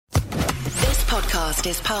podcast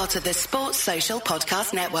is part of the Sports Social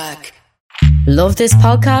Podcast Network. Love this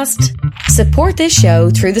podcast? Support this show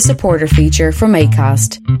through the supporter feature from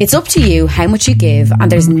Acast. It's up to you how much you give and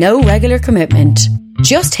there's no regular commitment.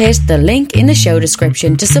 Just hit the link in the show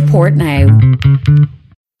description to support now.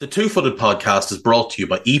 The Two Footed Podcast is brought to you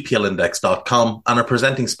by EPLindex.com and our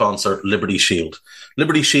presenting sponsor, Liberty Shield.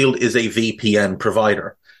 Liberty Shield is a VPN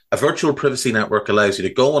provider. A virtual privacy network allows you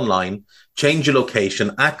to go online, change your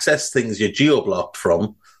location, access things you're geo-blocked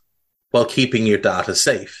from, while keeping your data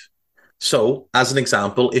safe. So, as an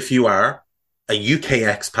example, if you are a UK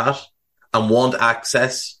expat and want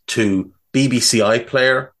access to BBC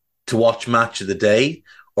iPlayer to watch Match of the Day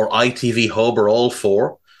or ITV Hub or all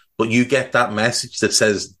four, but you get that message that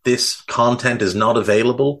says this content is not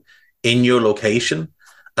available in your location,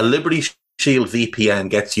 a Liberty Shield VPN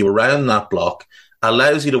gets you around that block,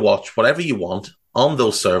 allows you to watch whatever you want on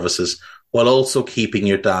those services while also keeping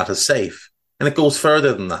your data safe. And it goes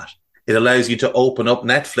further than that. It allows you to open up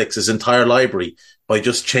Netflix's entire library by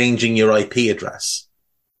just changing your IP address.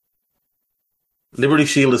 Liberty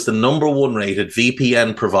Shield is the #1 rated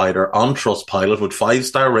VPN provider on Trustpilot with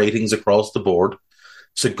 5-star ratings across the board.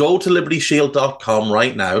 So go to libertyshield.com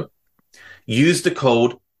right now, use the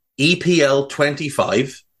code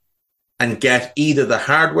EPL25 and get either the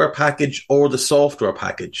hardware package or the software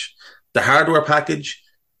package. The hardware package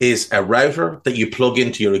is a router that you plug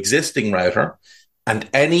into your existing router, and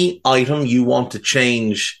any item you want to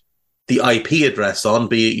change the IP address on,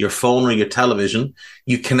 be it your phone or your television,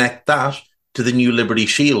 you connect that to the new Liberty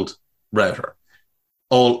Shield router.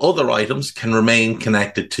 All other items can remain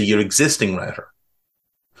connected to your existing router.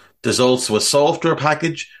 There's also a software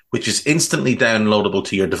package which is instantly downloadable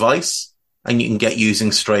to your device and you can get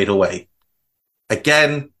using straight away.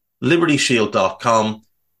 Again, libertyshield.com,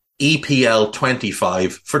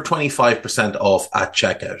 EPL25 for 25% off at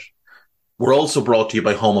checkout. We're also brought to you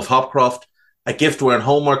by Home of Hopcroft, a giftware and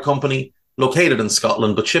homeware company located in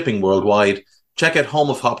Scotland but shipping worldwide. Check out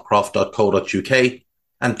homeofhopcroft.co.uk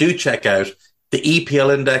and do check out the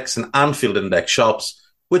EPL Index and Anfield Index shops,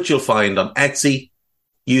 which you'll find on Etsy.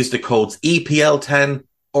 Use the codes EPL10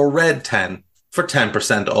 or RED10 for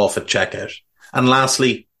 10% off at checkout. And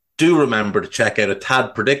lastly, do remember to check out A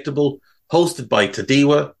Tad Predictable, hosted by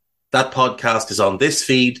Tadiwa. That podcast is on this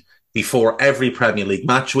feed before every Premier League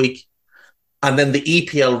match week. And then the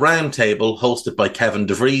EPL Roundtable, hosted by Kevin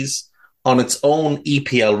DeVries, on its own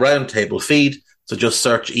EPL Roundtable feed. So just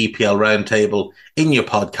search EPL Roundtable in your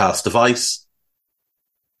podcast device.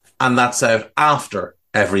 And that's out after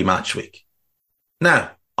every match week.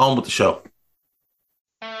 Now, on with the show.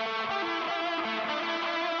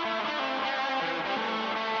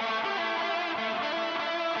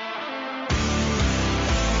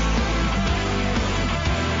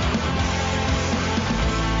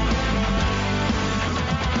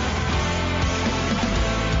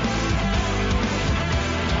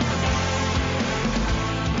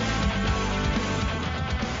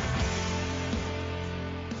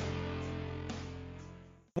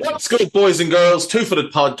 What's good, boys and girls? Two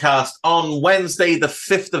Footed Podcast on Wednesday, the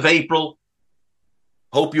 5th of April.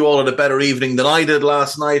 Hope you all had a better evening than I did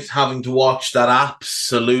last night, having to watch that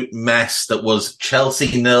absolute mess that was Chelsea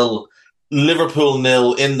 0, Liverpool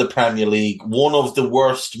 0 in the Premier League. One of the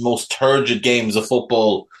worst, most turgid games of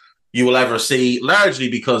football you will ever see, largely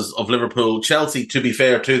because of Liverpool. Chelsea, to be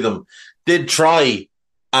fair to them, did try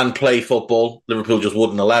and play football. Liverpool just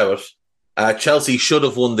wouldn't allow it. Chelsea should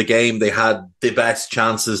have won the game. They had the best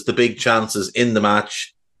chances, the big chances in the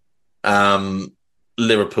match.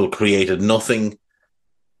 Liverpool created nothing.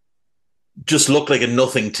 Just looked like a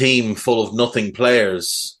nothing team full of nothing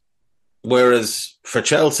players. Whereas for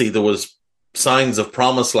Chelsea, there was signs of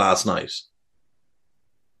promise last night.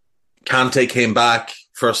 Kante came back,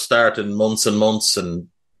 first start in months and months, and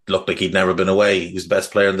looked like he'd never been away. He was the best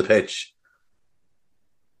player on the pitch.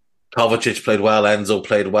 Kovacic played well. Enzo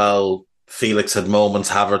played well. Felix had moments,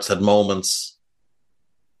 Havertz had moments.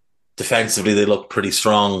 Defensively, they looked pretty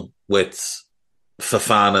strong with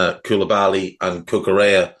Fofana, Koulibaly and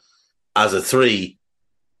Cucurella as a three.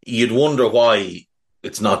 You'd wonder why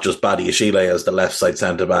it's not just Badiashile as the left side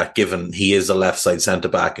centre-back, given he is a left side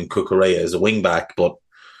centre-back and Cucurella is a wing-back, but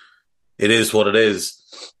it is what it is.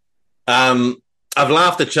 I've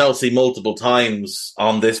laughed at Chelsea multiple times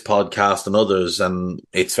on this podcast and others, and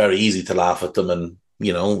it's very easy to laugh at them and,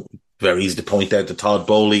 you know, very easy to point out that Todd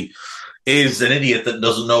Bowley is an idiot that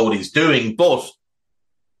doesn't know what he's doing. But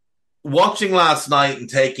watching last night and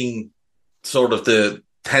taking sort of the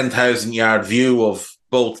 10,000 yard view of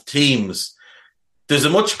both teams, there's a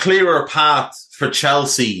much clearer path for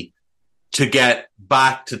Chelsea to get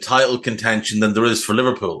back to title contention than there is for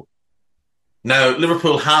Liverpool. Now,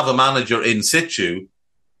 Liverpool have a manager in situ,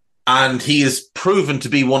 and he is proven to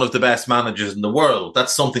be one of the best managers in the world.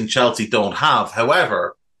 That's something Chelsea don't have.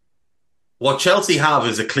 However, what Chelsea have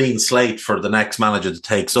is a clean slate for the next manager that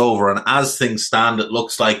takes over. And as things stand, it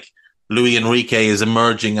looks like Luis Enrique is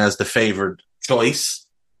emerging as the favoured choice.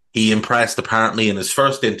 He impressed apparently in his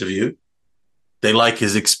first interview. They like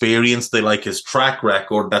his experience. They like his track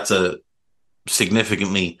record. That's a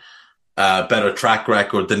significantly better track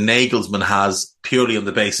record than Nagelsmann has, purely on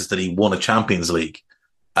the basis that he won a Champions League.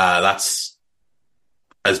 That's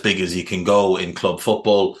as big as you can go in club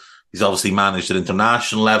football. He's obviously managed at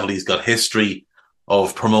international level. He's got history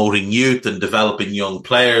of promoting youth and developing young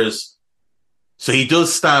players. So he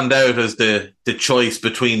does stand out as the choice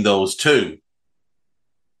between those two.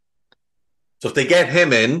 So if they get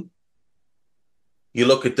him in, you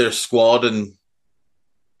look at their squad and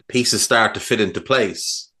pieces start to fit into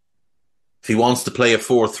place. If he wants to play a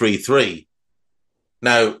 4-3-3.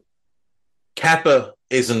 Now, Kepa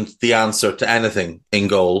isn't the answer to anything in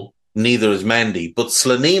goal. Neither is Mendy. But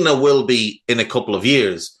Slonina will be in a couple of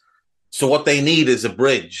years. So what they need is a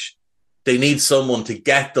bridge. They need someone to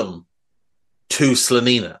get them to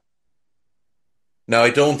Slonina. Now, I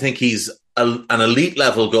don't think he's an elite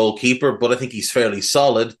level goalkeeper, but I think he's fairly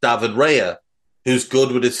solid. David Raya, who's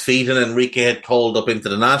good with his feet and Enrique had called up into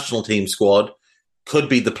the national team squad, could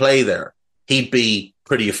be the play there. He'd be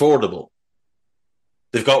pretty affordable.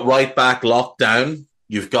 They've got right back locked down.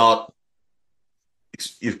 You've got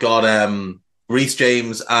Reece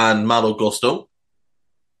James and Malo Gusto.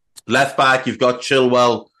 Left back, you've got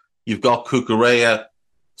Chilwell, you've got Cucurella,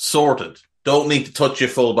 sorted. Don't need to touch your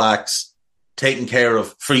fullbacks, taken care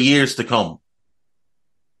of for years to come.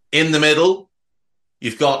 In the middle,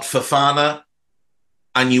 you've got Fofana,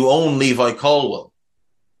 and you own Levi Colwill.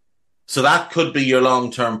 So that could be your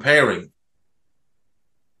long-term pairing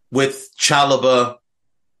with Chalobah,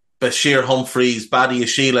 Bashir Humphreys,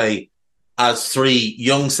 Badiashile as three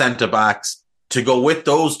young centre-backs to go with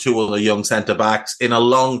those two other young centre-backs in a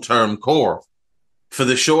long-term core. For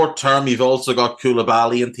the short term, you've also got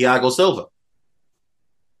Koulibaly and Thiago Silva.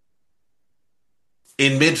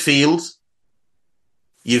 In midfield,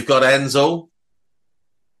 you've got Enzo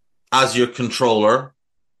as your controller.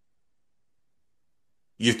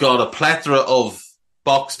 You've got a plethora of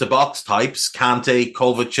box-to-box types, Kante,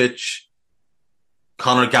 Kovacic,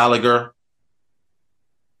 Conor Gallagher.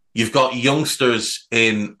 You've got youngsters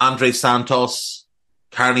in Andre Santos,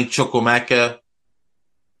 Carney Chukwuemeka,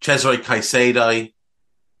 Cesare Caicedo.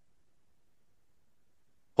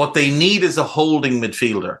 What they need is a holding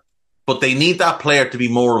midfielder, but they need that player to be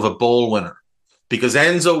more of a ball winner because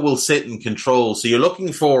Enzo will sit in control. So you're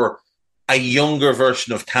looking for a younger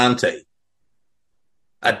version of Kante,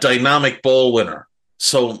 a dynamic ball winner.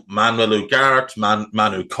 So Manuel Ugarte,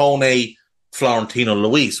 Manu Kone, Florentino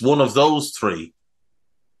Luis, one of those three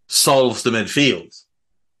solves the midfield.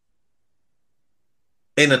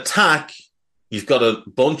 In attack, you've got a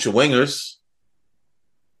bunch of wingers.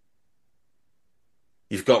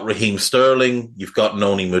 You've got Raheem Sterling, you've got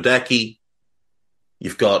Noni Mudeki,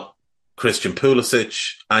 you've got Christian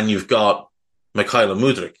Pulisic, and you've got Mykhailo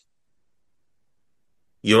Mudryk.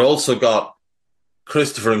 You've also got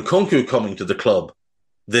Christopher Nkunku coming to the club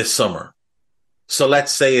this summer. So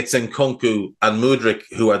let's say it's Nkunku and Mudryk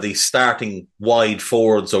who are the starting wide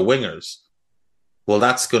forwards or wingers. Well,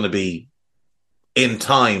 that's going to be, in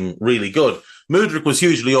time, really good. Mudryk was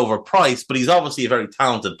hugely overpriced, but he's obviously a very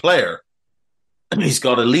talented player. He's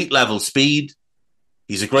got elite level speed.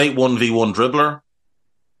 He's a great 1v1 dribbler.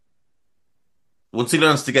 Once he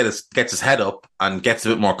learns to gets his head up and gets a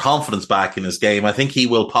bit more confidence back in his game, I think he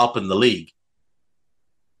will pop in the league.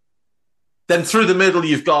 Then through the middle,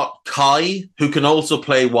 you've got Kai, who can also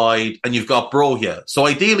play wide, and you've got Broja. So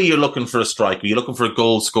ideally, you're looking for a striker. You're looking for a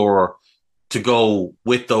goal scorer to go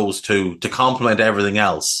with those two to complement everything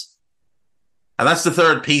else. And that's the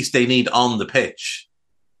third piece they need on the pitch.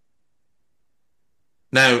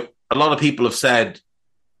 Now, a lot of people have said,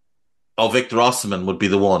 oh, Victor Osimhen would be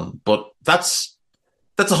the one, but that's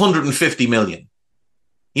 150 million.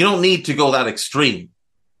 You don't need to go that extreme.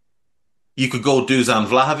 You could go Dusan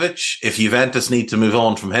Vlahovic if Juventus need to move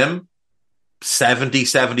on from him. 70,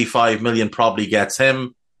 75 million probably gets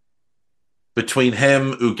him. Between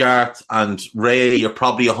him, Ugarte, and Ray, you're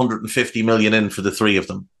probably 150 million in for the three of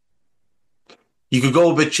them. You could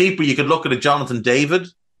go a bit cheaper. You could look at a Jonathan David.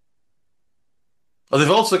 Oh, they've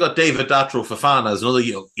also got David Datro Fofana as another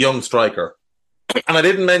young striker. And I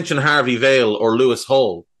didn't mention Harvey Vale or Lewis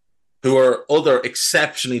Hall, who are other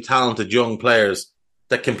exceptionally talented young players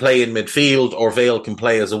that can play in midfield, or Vale can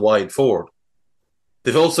play as a wide forward.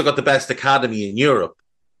 They've also got the best academy in Europe.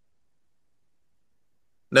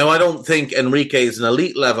 Now, I don't think Enrique is an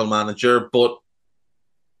elite level manager, but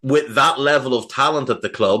with that level of talent at the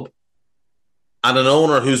club and an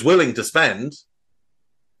owner who's willing to spend,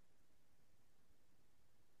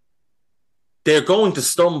 they're going to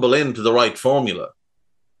stumble into the right formula.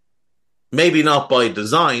 Maybe not by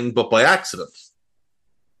design, but by accident.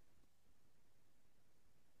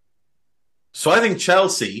 So I think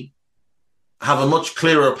Chelsea have a much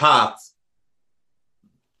clearer path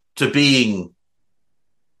to being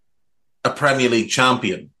a Premier League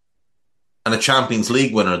champion and a Champions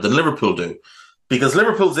League winner than Liverpool do. Because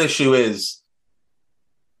Liverpool's issue is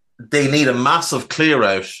they need a massive clear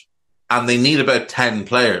out and they need about 10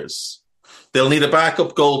 players. They'll need a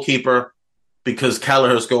backup goalkeeper because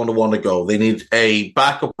Kelleher's going to want to go. They need a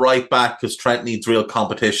backup right back because Trent needs real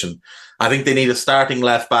competition. I think they need a starting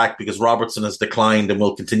left back because Robertson has declined and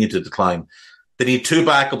will continue to decline. They need 2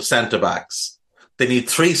 backup centre backs. They need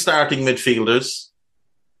 3 starting midfielders.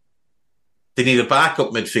 They need a backup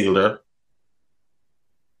midfielder.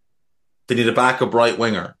 They need a backup right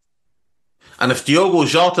winger. And if Diogo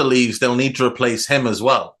Jota leaves, they'll need to replace him as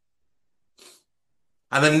well.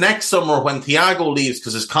 And then next summer, when Thiago leaves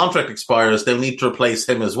because his contract expires, they'll need to replace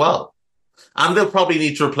him as well. And they'll probably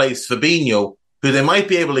need to replace Fabinho, who they might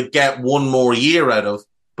be able to get one more year out of,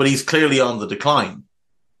 but he's clearly on the decline.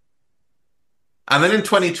 And then in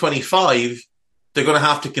 2025, they're going to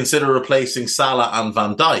have to consider replacing Salah and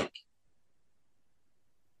Van Dijk.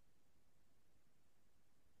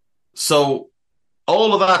 So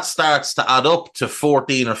all of that starts to add up to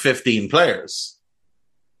 14 or 15 players.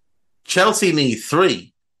 Chelsea need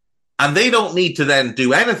 3. And they don't need to then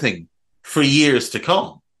do anything for years to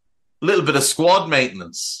come. A little bit of squad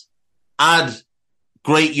maintenance. Add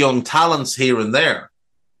great young talents here and there.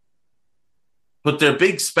 But their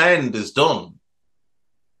big spend is done.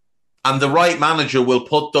 And the right manager will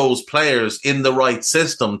put those players in the right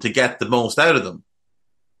system to get the most out of them.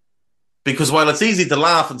 Because while it's easy to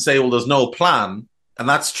laugh and say, well, there's no plan, and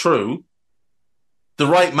that's true, the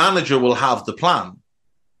right manager will have the plan.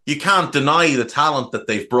 You can't deny the talent that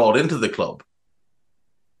they've brought into the club.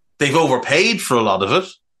 They've overpaid for a lot of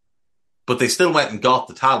it, but they still went and got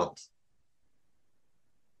the talent.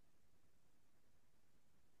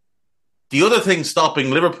 The other thing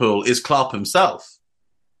stopping Liverpool is Klopp himself.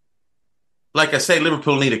 Like I say,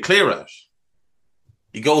 Liverpool need a clear out.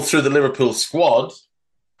 You go through the Liverpool squad,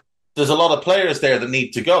 there's a lot of players there that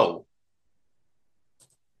need to go.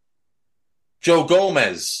 Joe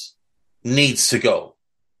Gomez needs to go.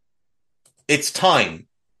 It's time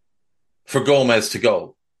for Gomez to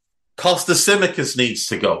go. Kostas Tsimikas needs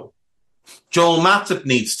to go. Joel Matip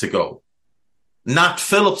needs to go. Nat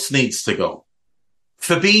Phillips needs to go.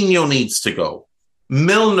 Fabinho needs to go.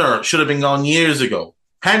 Milner should have been gone years ago.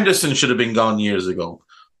 Henderson should have been gone years ago.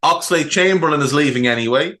 Oxlade-Chamberlain is leaving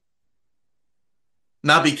anyway.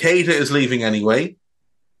 Naby Keita is leaving anyway.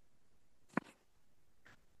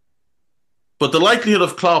 But the likelihood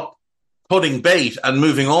of Klopp putting bait and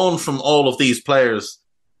moving on from all of these players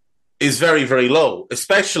is very, very low,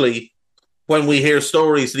 especially when we hear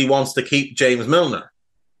stories that he wants to keep James Milner.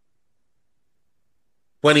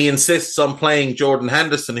 When he insists on playing Jordan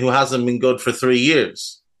Henderson, who hasn't been good for 3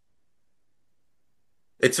 years.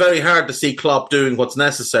 It's very hard to see Klopp doing what's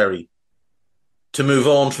necessary to move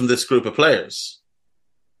on from this group of players.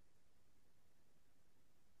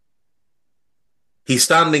 He's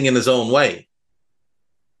standing in his own way.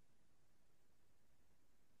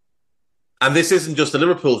 And this isn't just a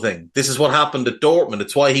Liverpool thing. This is what happened at Dortmund.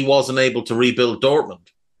 It's why he wasn't able to rebuild Dortmund.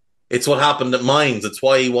 It's what happened at Mainz. It's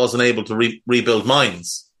why he wasn't able to rebuild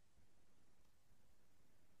Mainz.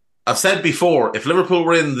 I've said before, if Liverpool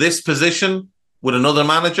were in this position with another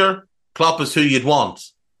manager, Klopp is who you'd want.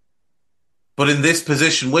 But in this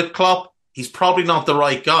position with Klopp, he's probably not the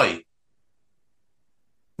right guy.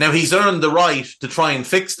 Now, he's earned the right to try and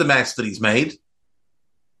fix the mess that he's made.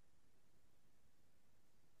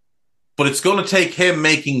 But it's going to take him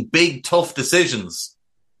making big, tough decisions.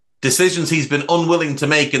 Decisions he's been unwilling to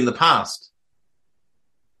make in the past.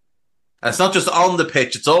 And it's not just on the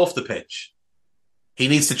pitch, it's off the pitch. He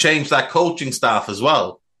needs to change that coaching staff as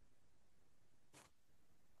well.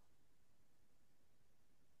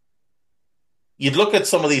 You'd look at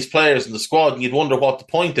some of these players in the squad and you'd wonder what the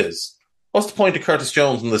point is. What's the point of Curtis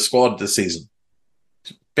Jones in the squad this season?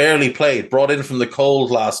 Barely played, brought in from the cold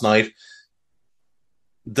last night.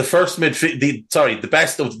 The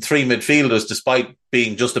best of the 3 midfielders, despite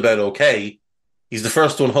being just about okay, he's the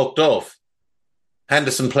first one hooked off.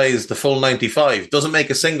 Henderson plays the full 95, doesn't make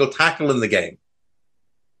a single tackle in the game.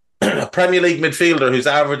 A Premier League midfielder who's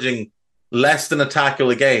averaging less than a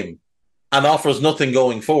tackle a game and offers nothing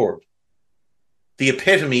going forward. the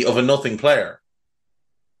epitome of a nothing player.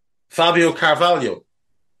 Fabio Carvalho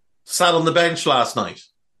sat on the bench last night.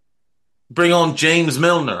 Bring on James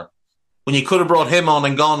Milner when you could have brought him on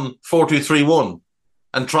and gone 4-2-3-1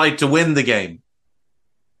 and tried to win the game.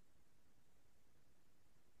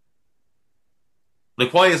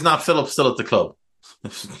 Like, why is Nat Phillips still at the club?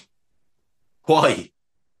 Why?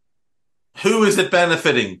 Who is it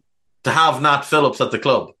benefiting to have Nat Phillips at the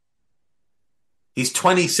club? He's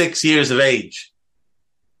 26 years of age.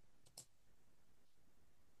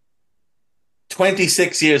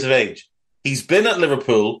 26 years of age. He's been at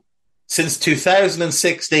Liverpool since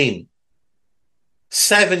 2016.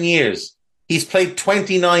 7 years. He's played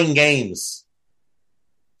 29 games.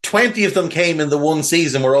 20 of them came in the one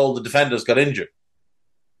season where all the defenders got injured.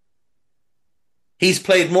 He's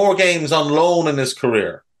played more games on loan in his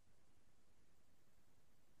career.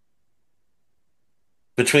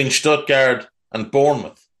 Between Stuttgart and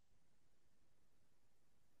Bournemouth.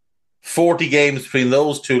 40 games between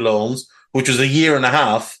those two loans, which was a year and a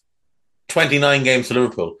half, 29 games to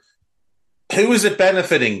Liverpool. Who is it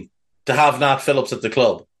benefiting to have Nat Phillips at the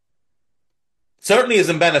club? Certainly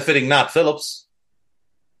isn't benefiting Nat Phillips.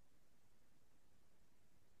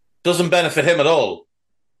 Doesn't benefit him at all.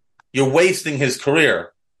 You're wasting his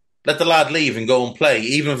career. Let the lad leave and go and play,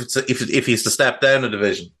 even if he's to step down a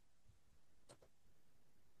division.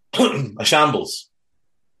 A shambles.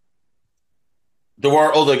 There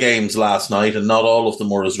were other games last night, and not all of them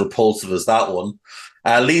were as repulsive as that one.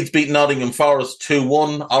 Leeds beat Nottingham Forest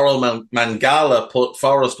 2-1. Oral Mangala put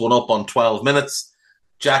Forest one up on 12 minutes.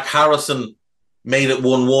 Jack Harrison made it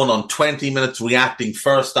 1-1 on 20 minutes, reacting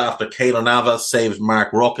first after Keylor Navas saved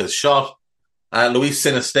Mark Rucka's shot. Luis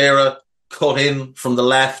Sinistera cut in from the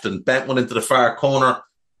left and bent one into the far corner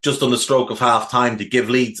just on the stroke of half-time to give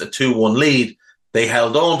Leeds a 2-1 lead. They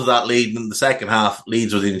held on to that lead, and in the second half,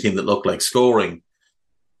 Leeds were the only team that looked like scoring.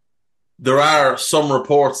 There are some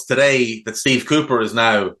reports today that Steve Cooper is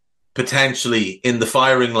now potentially in the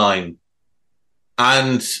firing line.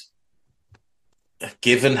 And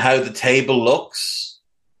given how the table looks,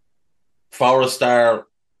 Forest are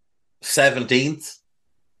 17th,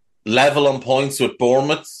 level on points with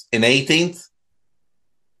Bournemouth in 18th.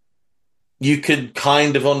 You could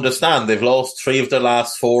kind of understand. They've lost 3 of their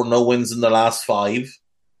last 4, no wins in the last 5.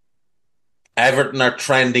 Everton are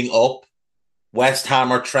trending up. West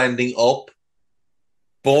Ham are trending up.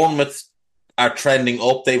 Bournemouth are trending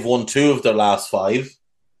up. They've won 2 of their last 5.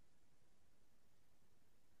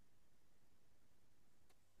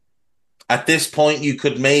 At this point, you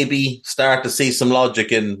could maybe start to see some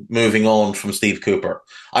logic in moving on from Steve Cooper.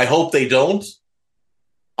 I hope they don't.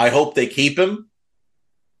 I hope they keep him.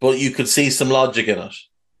 But you could see some logic in it.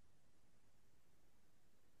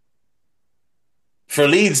 For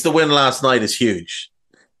Leeds, the win last night is huge.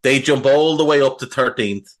 They jump all the way up to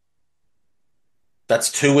 13th.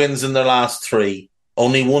 That's 2 wins in their last 3.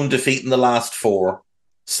 Only 1 defeat in the last 4.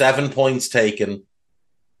 7 points taken.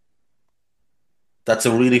 That's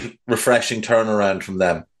a really refreshing turnaround from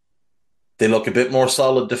them. They look a bit more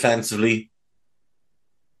solid defensively.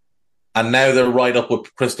 And now they're right up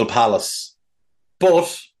with Crystal Palace.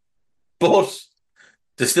 But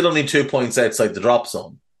they're still only 2 points outside the drop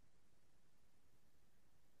zone.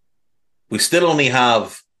 We still only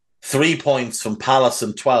have 3 points from Palace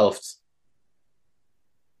in 12th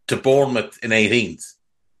to Bournemouth in 18th.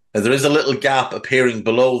 Now, there is a little gap appearing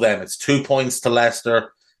below them. It's 2 points to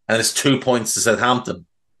Leicester and it's 2 points to Southampton.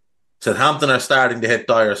 Southampton are starting to hit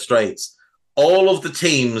dire straits. All of the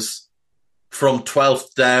teams from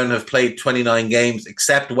 12th down have played 29 games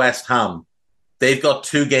except West Ham. They've got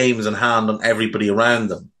 2 games in hand on everybody around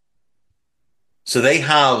them. So they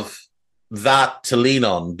have that to lean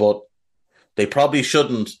on, but they probably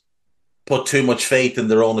shouldn't put too much faith in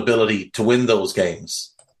their own ability to win those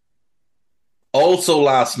games. Also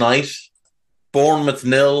last night, Bournemouth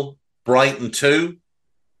 0, Brighton 2.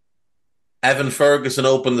 Evan Ferguson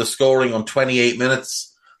opened the scoring on 28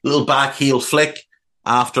 minutes. Little back heel flick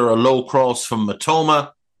after a low cross from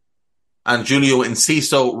Matoma. And Julio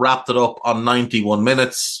Enciso wrapped it up on 91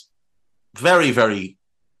 minutes. Very, very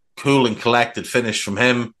cool and collected finish from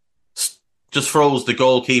him. Just froze the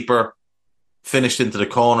goalkeeper. Finished into the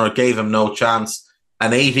corner. Gave him no chance.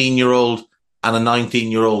 An 18-year-old and a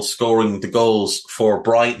 19-year-old scoring the goals for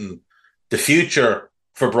Brighton. The future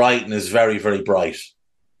for Brighton is very, very bright.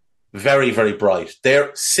 Very, very bright. They're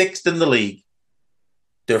 6th in the league.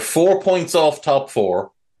 They're 4 points off top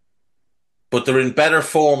 4, but they're in better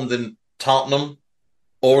form than Tottenham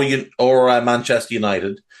or Manchester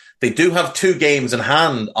United. They do have 2 games in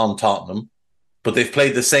hand on Tottenham, but they've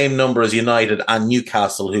played the same number as United and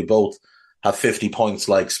Newcastle, who both have 50 points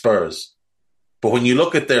like Spurs. But when you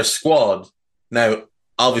look at their squad, now,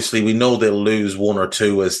 obviously we know they'll lose one or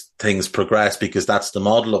two as things progress because that's the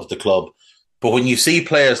model of the club. But when you see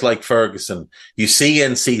players like Ferguson, you see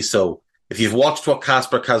Enciso, if you've watched what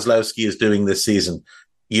Kasper Kozlowski is doing this season,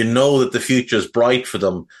 you know that the future is bright for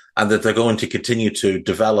them and that they're going to continue to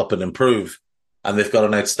develop and improve. And they've got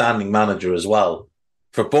an outstanding manager as well.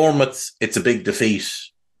 For Bournemouth, it's a big defeat.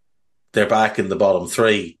 They're back in the bottom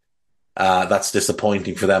three. That's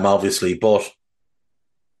disappointing for them, obviously. But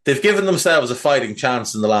they've given themselves a fighting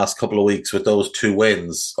chance in the last couple of weeks with those 2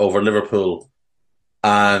 wins over Liverpool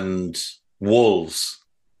and Wolves.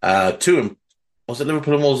 Was it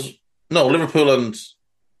Liverpool and Wolves? No, Liverpool and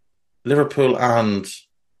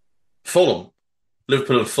Fulham.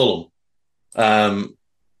 Liverpool and Fulham.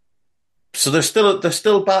 So they're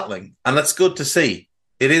still battling, and that's good to see.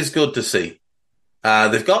 It is good to see.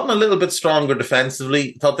 They've gotten a little bit stronger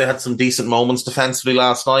defensively. Thought they had some decent moments defensively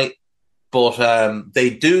last night, but they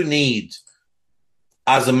do need,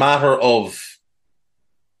 as a matter of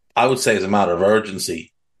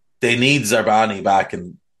urgency, they need Zarbani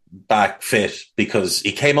back fit, because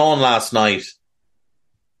he came on last night.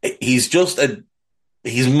 He's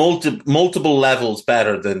multiple levels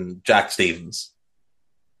better than Jack Stevens.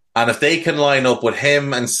 And if they can line up with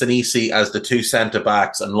him and Senesi as the 2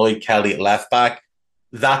 centre-backs and Lloyd Kelly at left-back,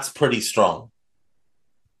 that's pretty strong.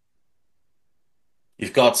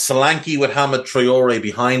 You've got Solanke with Hamid Traore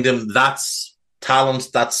behind him. That's talent.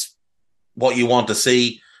 That's what you want to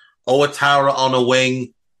see. Ouattara on a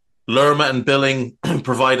wing. Lerma and Billing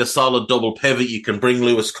provide a solid double pivot. You can bring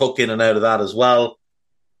Lewis Cook in and out of that as well.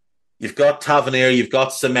 You've got Tavernier. You've got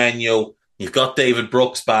Semenyo. You've got David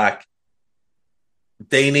Brooks back.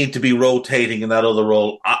 They need to be rotating in that other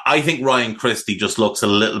role. I think Ryan Christie just looks a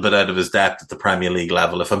little bit out of his depth at the Premier League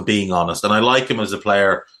level, if I'm being honest. And I like him as a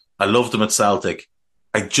player. I loved him at Celtic.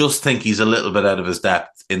 I just think he's a little bit out of his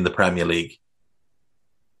depth in the Premier League.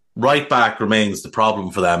 Right back remains the problem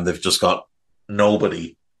for them. They've just got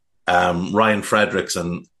nobody. Ryan Fredericks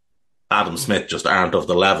and Adam Smith just aren't of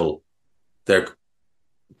the level. They're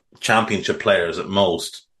championship players at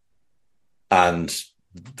most. And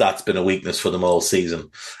that's been a weakness for them all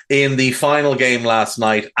season. In the final game last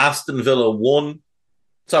night, Leicester won,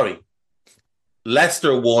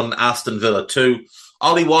 Aston Villa 2.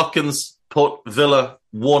 Ollie Watkins put Villa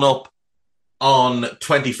 1 up on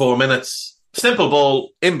 24 minutes. Simple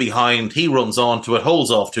ball in behind. He runs onto it,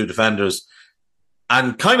 holds off 2 defenders,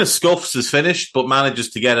 and kind of scuffs his finish, but manages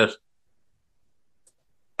to get it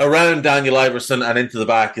around Daniel Iverson and into the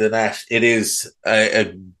back of the net. It is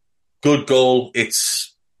a good goal.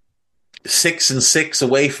 It's 6-6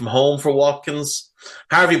 away from home for Watkins.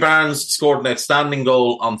 Harvey Barnes scored an outstanding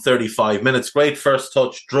goal on 35 minutes. Great first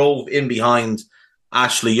touch, drove in behind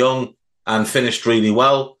Ashley Young and finished really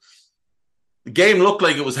well. The game looked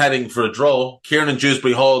like it was heading for a draw. Kieran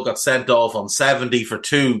Dewsbury Hall got sent off on 70 for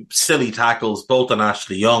 2 silly tackles, both on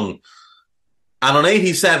Ashley Young. And on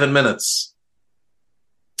 87 minutes,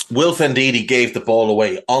 Wilf Ndidi gave the ball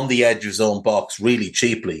away on the edge of his own box really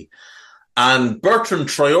cheaply. And Bertrand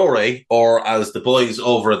Traore, or as the boys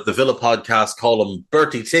over at the Villa podcast call him,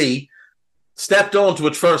 Bertie T, stepped onto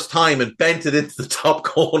it first time and bent it into the top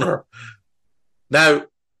corner. Now,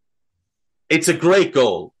 it's a great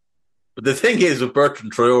goal. But the thing is with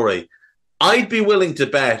Bertrand Traore, I'd be willing to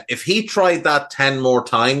bet if he tried that 10 more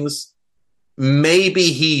times,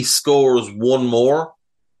 maybe he scores 1 more,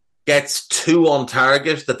 gets 2 on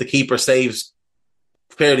target that the keeper saves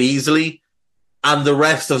fairly easily, and the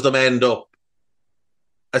rest of them end up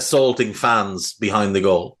assaulting fans behind the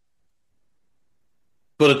goal.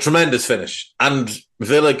 But a tremendous finish, and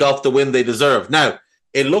Villa got the win they deserved. Now,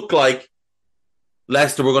 it looked like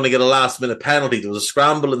Leicester were going to get a last-minute penalty. There was a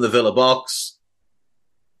scramble in the Villa box.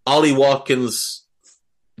 Ollie Watkins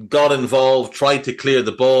got involved, tried to clear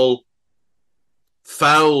the ball,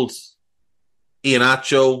 fouled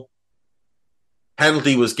Iheanacho.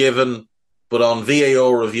 Penalty was given, but on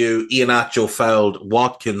VAR review, Iheanacho fouled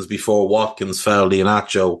Watkins before Watkins fouled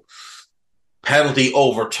Iheanacho. Penalty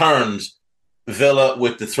overturned. Villa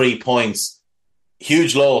with the 3 points.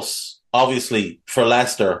 Huge loss, obviously, for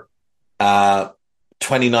Leicester.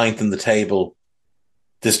 29th in the table.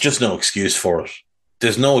 There's just no excuse for it.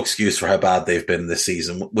 There's no excuse for how bad they've been this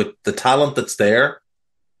season. With the talent that's there,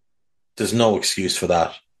 there's no excuse for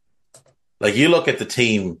that. Like, you look at the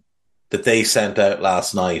team that they sent out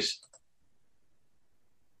last night.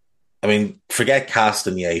 I mean, forget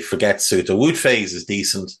Castagne, forget Souta. Wout Faes is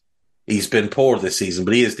decent. He's been poor this season,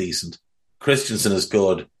 but he is decent. Christensen is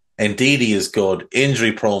good. Ndidi is good.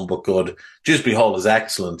 Injury prone, but good. Dewsbury Hall is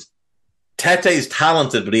excellent. Tete's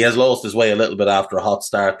talented, but he has lost his way a little bit after a hot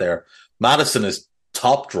start there. Maddison is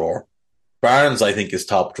top drawer. Barnes, I think, is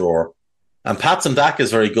top drawer. And Patson Daka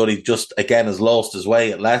is very good. He just, again, has lost his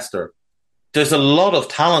way at Leicester. There's a lot of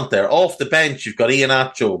talent there. Off the bench, you've got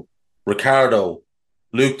Iheanacho, Ricardo,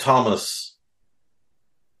 Luke Thomas,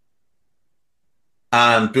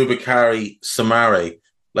 and Boubakary Soumaré.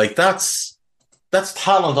 Like, that's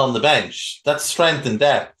talent on the bench. That's strength and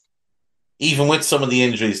depth, even with some of the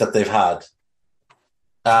injuries that they've had.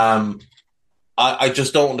 I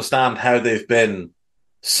just don't understand how they've been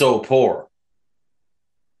so poor.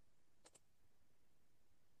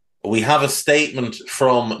 We have a statement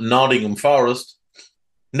from Nottingham Forest.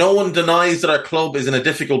 No one denies that our club is in a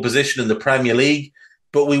difficult position in the Premier League,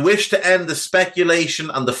 but we wish to end the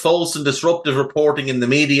speculation and the false and disruptive reporting in the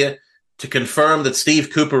media to confirm that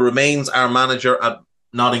Steve Cooper remains our manager at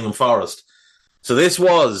Nottingham Forest. So this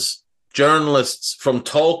was journalists from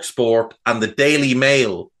TalkSport and the Daily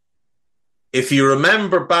Mail. If you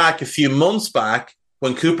remember back a few months back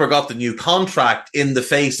when Cooper got the new contract in the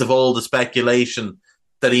face of all the speculation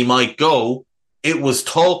that he might go, it was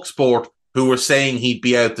TalkSport who were saying he'd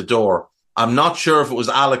be out the door. I'm not sure if it was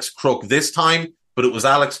Alex Crook this time, but it was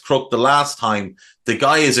Alex Crook the last time. The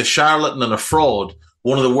guy is a charlatan and a fraud,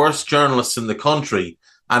 one of the worst journalists in the country,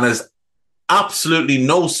 and has absolutely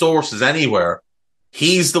no sources anywhere.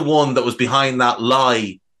 He's the one that was behind that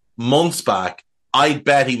lie months back. I'd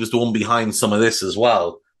bet he was the one behind some of this as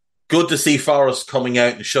well. Good to see Forrest coming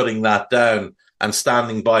out and shutting that down and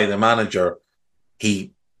standing by the manager.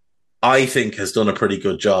 He, I think, has done a pretty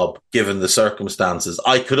good job given the circumstances.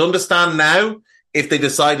 I could understand now if they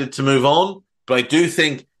decided to move on, but I do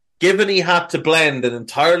think, given he had to blend an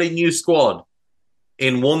entirely new squad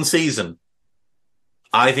in one season,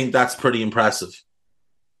 I think that's pretty impressive.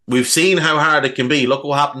 We've seen how hard it can be. Look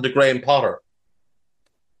what happened to Graham Potter.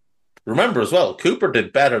 Remember as well, Cooper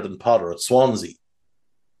did better than Potter at Swansea.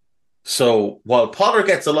 So while Potter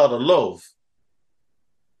gets a lot of love,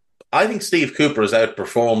 I think Steve Cooper has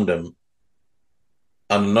outperformed him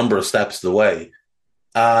on a number of steps of the way.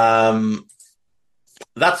 That's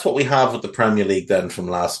what we have with the Premier League then from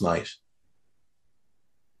last night.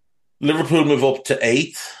 Liverpool move up to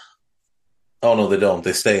 8th. Oh, no, they don't.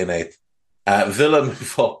 They stay in 8th. Villa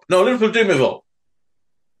move up. No, Liverpool do move up.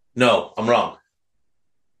 No, I'm wrong.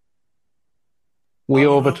 We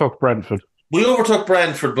overtook Brentford. We overtook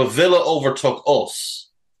Brentford, but Villa overtook us.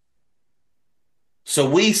 So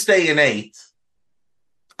we stay in 8th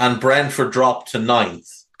and Brentford dropped to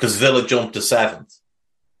 9th because Villa jumped to 7th.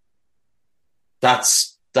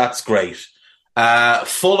 That's great.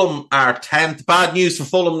 Fulham are 10th. Bad news for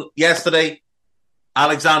Fulham yesterday.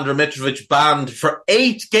 Alexander Mitrovic banned for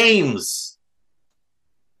 8 games.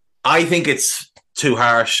 I think it's too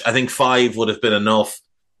harsh. I think 5 would have been enough.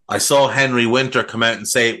 I saw Henry Winter come out and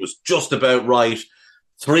say it was just about right.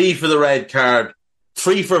 3 for the red card.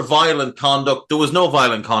 3 for violent conduct. There was no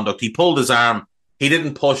violent conduct. He pulled his arm. He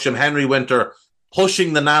didn't push him. Henry Winter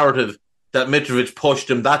pushing the narrative that Mitrovic pushed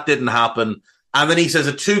him. That didn't happen. And then he says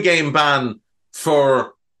a 2-game ban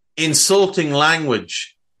for insulting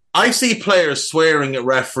language. I see players swearing at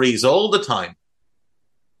referees all the time.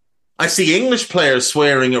 I see English players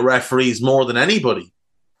swearing at referees more than anybody.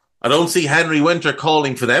 I don't see Henry Winter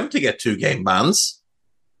calling for them to get 2-game bans.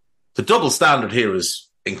 The double standard here is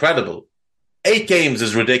incredible. 8 games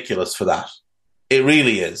is ridiculous for that. It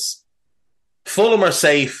really is. Fulham are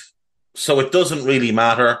safe, so it doesn't really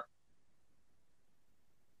matter.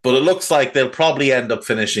 But it looks like they'll probably end up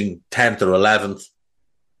finishing 10th or 11th.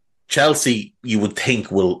 Chelsea, you would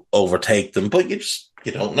think, will overtake them, but you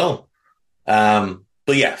don't know.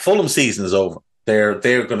 But yeah, Fulham's season is over. They're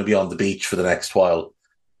going to be on the beach for the next while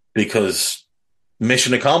because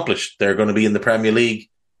mission accomplished. They're going to be in the Premier League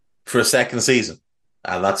for a second season.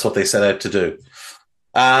 And that's what they set out to do.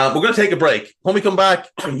 We're going to take a break. When we come back,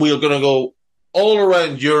 we're going to go all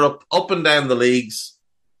around Europe, up and down the leagues,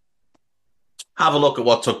 have a look at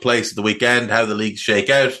what took place at the weekend, how the leagues shake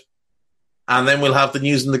out, and then we'll have the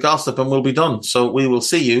news and the gossip and we'll be done. So we will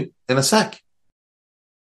see you in a sec.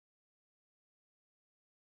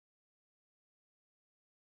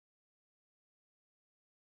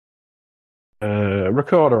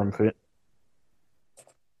 Recorder on for you.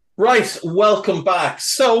 Right, welcome back.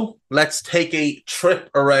 So let's take a trip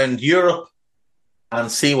around Europe and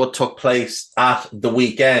see what took place at the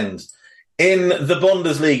weekend. In the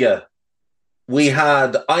Bundesliga, we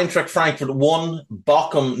had Eintracht Frankfurt 1,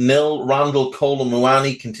 Bochum 0. Randall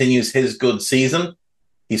Kolo-Muani continues his good season.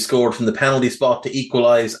 He scored from the penalty spot to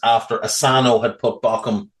equalise after Asano had put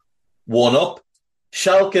Bochum 1 up.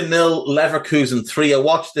 Schalke 0, Leverkusen 3. I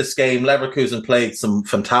watched this game. Leverkusen played some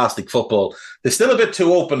fantastic football. They're still a bit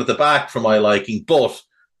too open at the back for my liking, but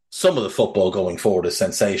some of the football going forward is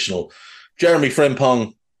sensational. Jeremy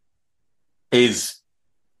Frimpong is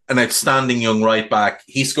an outstanding young right back.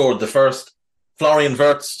 He scored the first. Florian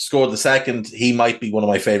Wirtz scored the second. He might be one of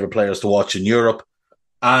my favourite players to watch in Europe.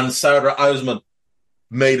 And Sardar Azmoun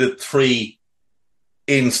made it 3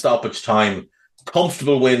 in stoppage time.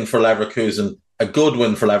 Comfortable win for Leverkusen. A good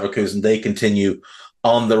win for Leverkusen. They continue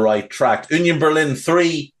on the right track. Union Berlin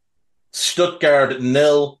 3, Stuttgart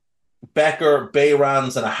 0. Becker,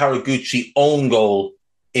 Behrens and a Haraguchi own goal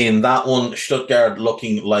in that one. Stuttgart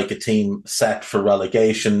looking like a team set for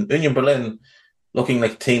relegation. Union Berlin looking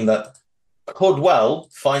like a team that could well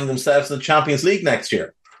find themselves in the Champions League next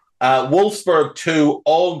year. Wolfsburg 2,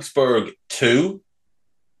 Augsburg 2.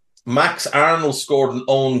 Max Arnold scored an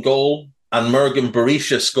own goal and Mergen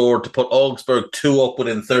Berisha scored to put Augsburg 2 up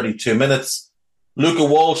within 32 minutes. Luca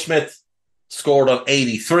Waldschmidt scored on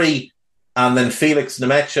 83 and then Felix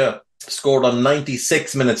Nemecha scored on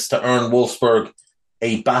 96 minutes to earn Wolfsburg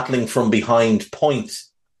a battling from behind point.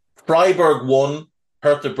 Freiburg 1,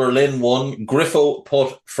 Hertha Berlin 1. Griffo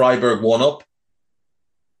put Freiburg 1 up.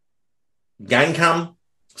 Gangkam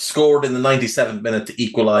scored in the 97th minute to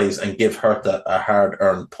equalise and give Hertha a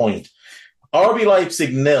hard-earned point. RB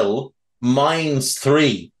Leipzig 0, Mainz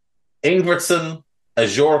 3. Ingwertsen,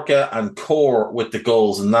 Ajorca and Kor with the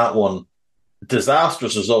goals in that one.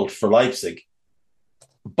 Disastrous result for Leipzig.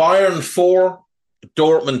 Bayern 4,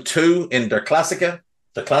 Dortmund 2 in Der Klassiker.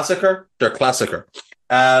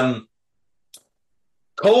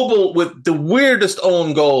 Kobel with the weirdest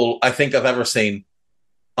own goal I think I've ever seen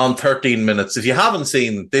on 13 minutes. If you haven't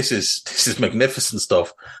seen, this is magnificent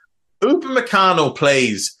stuff. Upamecano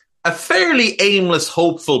plays a fairly aimless,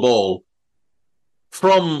 hopeful ball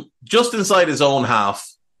from just inside his own half.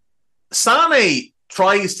 Sané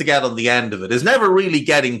tries to get on the end of it, is never really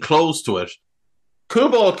getting close to it.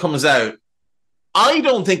 Kubal comes out. I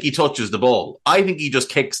don't think he touches the ball. I think he just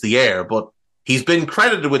kicks the air, but he's been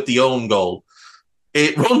credited with the own goal.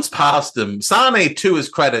 It runs past him. Sané, to his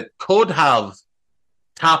credit, could have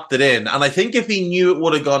tapped it in. And I think if he knew it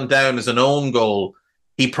would have gone down as an own goal,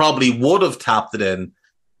 he probably would have tapped it in.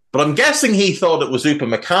 But I'm guessing he thought it was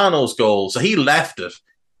Upamecano's goal, so he left it.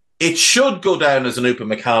 It should go down as an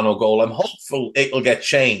Upamecano goal. I'm hopeful it'll get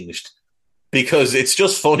changed because it's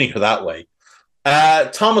just funnier that way.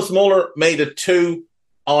 Thomas Muller made it 2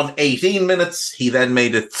 on 18 minutes. He then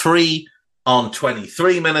made it 3 on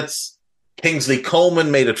 23 minutes. Kingsley Coman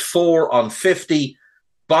made it 4 on 50.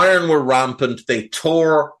 Bayern were rampant. They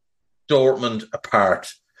tore Dortmund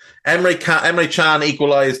apart. Emre Can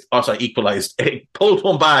equalised. Pulled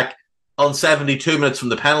one back on 72 minutes from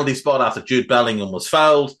the penalty spot after Jude Bellingham was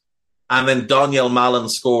fouled. And then Daniel Malin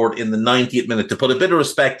scored in the 90th minute to put a bit of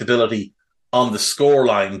respectability on the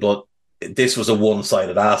scoreline, but this was a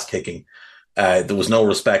one-sided ass-kicking. There was no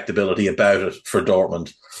respectability about it for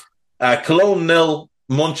Dortmund. Cologne 0,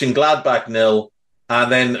 Mönchengladbach 0,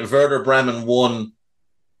 and then Werder Bremen 1,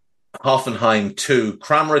 Hoffenheim 2.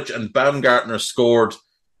 Kramaric and Baumgartner scored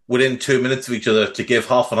within 2 minutes of each other to give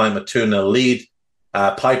Hoffenheim a 2-0 lead.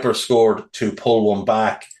 Piper scored to pull one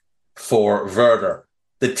back for Werder.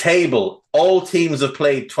 The table, all teams have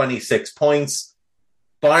played 26 points.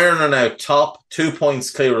 Bayern are now top, 2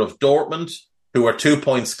 points clear of Dortmund, who are 2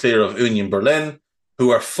 points clear of Union Berlin,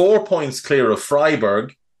 who are 4 points clear of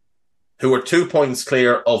Freiburg, who are 2 points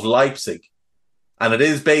clear of Leipzig. And it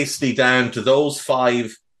is basically down to those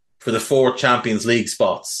 5 for the 4 Champions League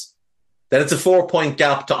spots. Then it's a 4-point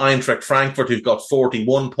gap to Eintracht Frankfurt, who've got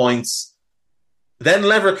 41 points. Then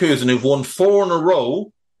Leverkusen, who've won 4 in a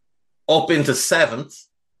row, up into 7th.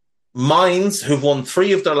 Mainz, who've won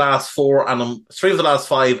 3 of their last 5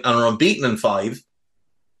 and are unbeaten in 5,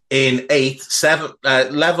 in 8th,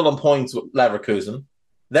 level on points with Leverkusen.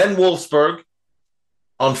 Then Wolfsburg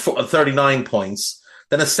on 39 points.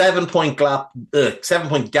 Then a 7-point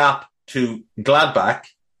gap to Gladbach,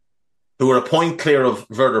 who are a point clear of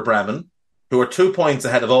Werder Bremen, who are 2 points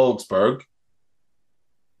ahead of Augsburg.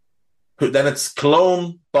 Then it's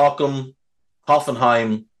Cologne, Bochum,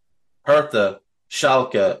 Hoffenheim, Hertha,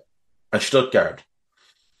 Schalke, and Stuttgart.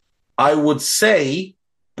 I would say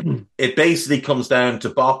it basically comes down to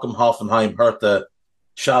Bochum, Hoffenheim, Hertha,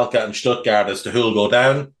 Schalke, and Stuttgart as to who'll go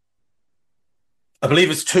down. I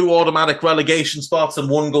believe it's 2 automatic relegation spots and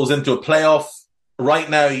 1 goes into a playoff. Right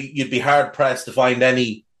now, you'd be hard-pressed to find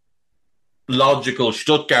any logical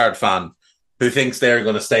Stuttgart fan who thinks they're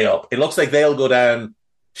going to stay up. It looks like they'll go down.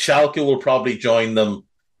 Schalke will probably join them.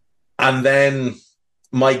 And then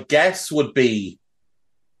my guess would be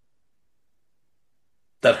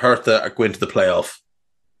that Hertha are going to the playoff.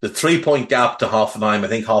 The 3-point gap to Hoffenheim, I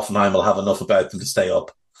think Hoffenheim will have enough about them to stay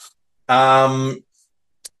up.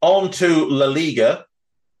 On to La Liga.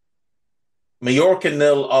 Mallorca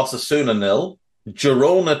 0, Osasuna 0.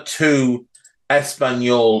 Girona 2,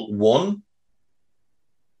 Espanyol 1.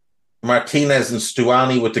 Martinez and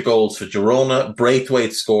Stuani with the goals for Girona.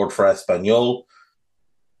 Braithwaite scored for Espanyol.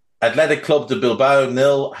 Athletic Club de Bilbao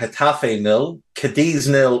 0, Getafe 0. Cadiz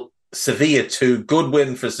 0, Sevilla 2. Good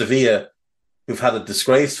win for Sevilla, who've had a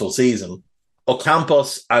disgraceful season.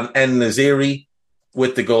 Ocampos and En-Nesyri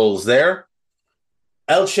with the goals there.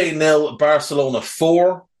 Elche 0, Barcelona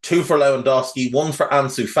 4. 2 for Lewandowski, 1 for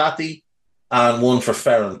Ansu Fati, and 1 for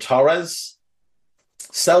Ferran Torres.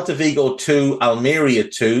 Celta Vigo 2, Almeria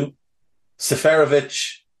 2.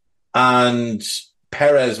 Seferovic and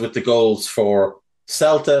Perez with the goals for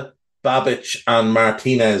Celta. Babic and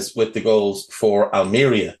Martinez with the goals for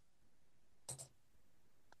Almeria.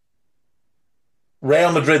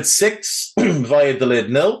 Real Madrid 6, Valladolid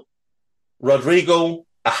 0. Rodrigo,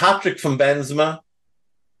 a hat-trick from Benzema.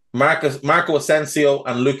 Marco Asensio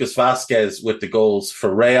and Lucas Vazquez with the goals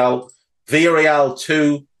for Real. Villarreal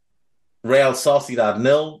 2, Real Sociedad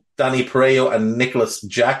 0. Danny Parejo and Nicholas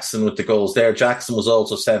Jackson with the goals there. Jackson was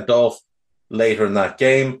also sent off later in that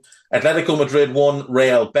game. Atletico Madrid 1,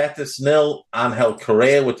 Real Betis 0. Angel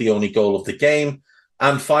Correa with the only goal of the game.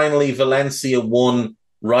 And finally, Valencia 1,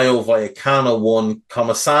 Rayo Vallecano 1.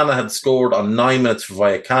 Comasana had scored on 9 minutes for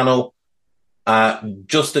Vallecano.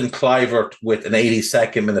 Justin Kluivert with an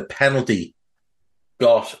 82nd minute penalty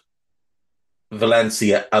got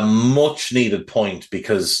Valencia a much needed point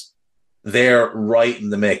because they're right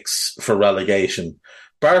in the mix for relegation.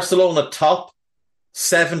 Barcelona top,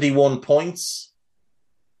 71 points.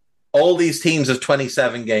 All these teams have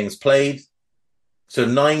 27 games played. So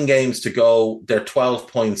 9 games to go. They're 12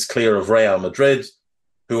 points clear of Real Madrid,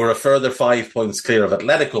 who are a further 5 points clear of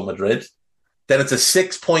Atletico Madrid. Then it's a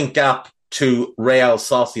 6-point gap to Real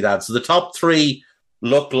Sociedad. So the top 3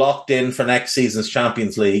 look locked in for next season's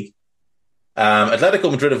Champions League. Atletico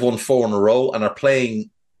Madrid have won 4 in a row and are playing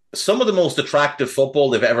some of the most attractive football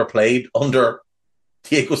they've ever played under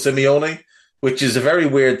Diego Simeone, which is a very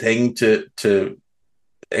weird thing to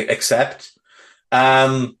accept.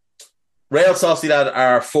 Real Sociedad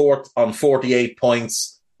are 4th on 48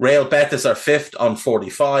 points. Real Betis are 5th on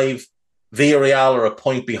 45. Villarreal are a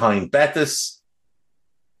point behind Betis.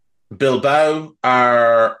 Bilbao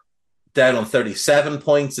are down on 37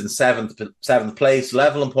 points in seventh place,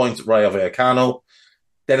 level in points at Rayo Vallecano.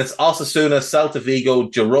 Then it's Osasuna, Celta Vigo,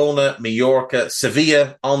 Girona, Mallorca,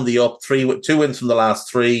 Sevilla on the up, 2 wins from the last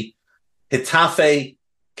 3. Getafe,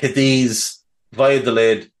 Cadiz,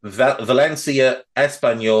 Valladolid, Valencia,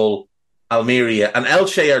 Espanyol, Almeria, and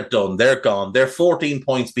Elche are done. They're gone. They're 14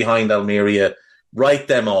 points behind Almeria. Write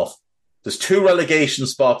them off. There's 2 relegation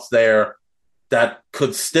spots there that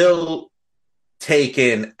could still take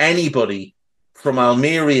in anybody from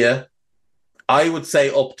Almeria, I would say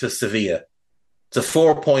up to Sevilla. It's a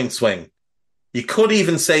 4-point swing. You could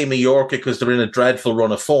even say Mallorca because they're in a dreadful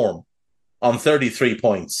run of form on 33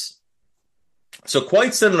 points. So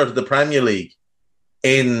quite similar to the Premier League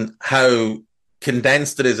in how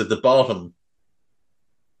condensed it is at the bottom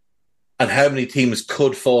and how many teams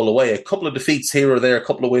could fall away. A couple of defeats here or there, a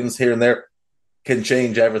couple of wins here and there can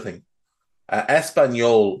change everything.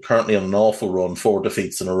 Espanyol currently on an awful run, 4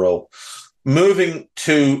 defeats in a row. Moving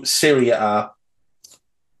to Serie A,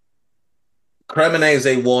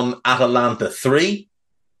 Cremonese 1, Atalanta 3.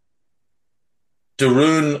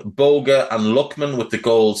 Darun, Boga and Luckman with the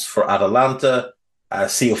goals for Atalanta.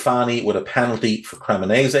 Ciofani with a penalty for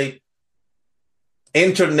Cremonese.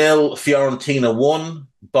 Inter 0, Fiorentina 1.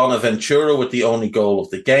 Bonaventura with the only goal of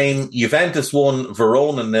the game. Juventus 1,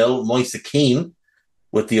 Verona 0. Moise Kean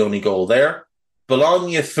with the only goal there.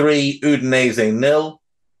 Bologna 3, Udinese 0.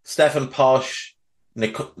 Stefan Posch,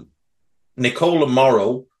 Nicola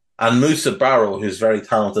Moro, and Musa Barrow, who's very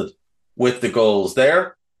talented, with the goals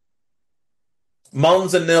there.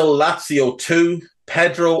 Monza 0, Lazio 2.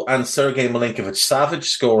 Pedro and Sergej Milinkovic-Savic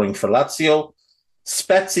scoring for Lazio.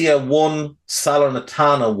 Spezia 1,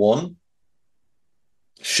 Salernitana 1.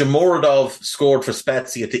 Shomurodov scored for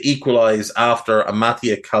Spezia to equalise after a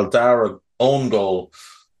Mattia Caldara own goal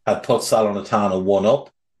had put Salernitana 1 up.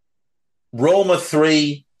 Roma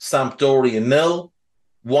 3, Sampdoria 0.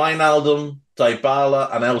 Wijnaldum,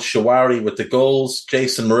 Dybala and El Shaarawy with the goals.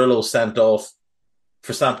 Jason Murillo sent off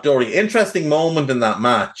for Sampdoria. Interesting moment in that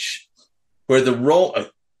match where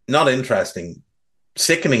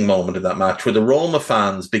sickening moment in that match where the Roma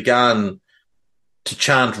fans began to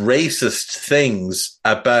chant racist things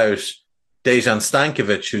about Dejan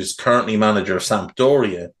Stankovic, who's currently manager of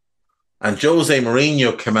Sampdoria. And Jose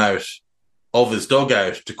Mourinho came out of his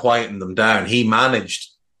dugout to quieten them down. He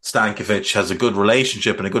managed Stankovic has a good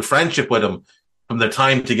relationship and a good friendship with him from their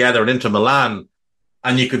time together at Inter Milan.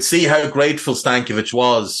 And you could see how grateful Stankovic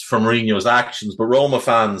was for Mourinho's actions. But Roma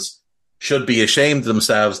fans should be ashamed of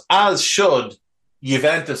themselves, as should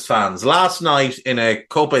Juventus fans. Last night in a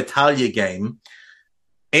Coppa Italia game,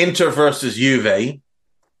 Inter versus Juve.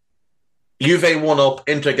 Juve won up,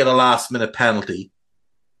 Inter get a last-minute penalty.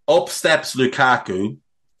 Up steps Lukaku.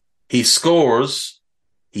 He scores.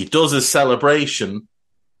 He does his celebration.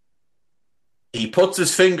 He puts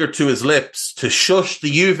his finger to his lips to shush the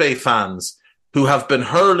Juve fans who have been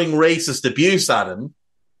hurling racist abuse at him.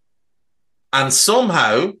 And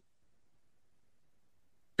somehow,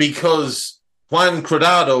 because Juan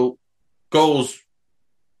Cuadrado goes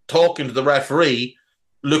talking to the referee,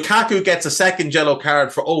 Lukaku gets a second yellow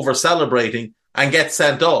card for over-celebrating and gets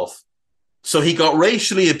sent off. So he got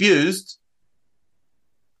racially abused.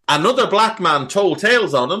 Another black man told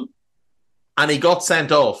tales on him, and he got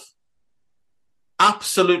sent off.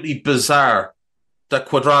 Absolutely bizarre that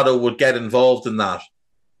Cuadrado would get involved in that.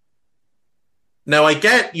 Now, I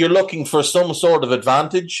get you're looking for some sort of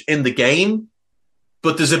advantage in the game,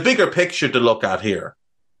 but there's a bigger picture to look at here.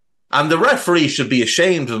 And the referee should be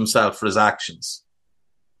ashamed of himself for his actions.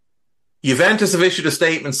 Juventus have issued a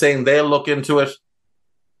statement saying they'll look into it.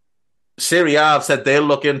 Serie A have said they'll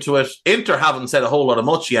look into it. Inter haven't said a whole lot of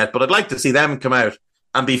much yet, but I'd like to see them come out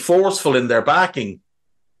and be forceful in their backing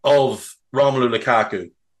of Romelu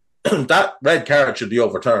Lukaku. That red card should be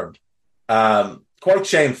overturned. Quite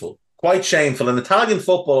shameful. Quite shameful. And Italian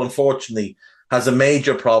football, unfortunately, has a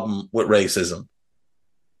major problem with racism.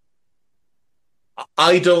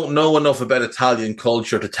 I don't know enough about Italian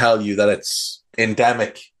culture to tell you that it's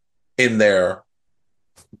endemic in their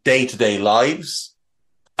day-to-day lives.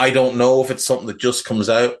 I don't know if it's something that just comes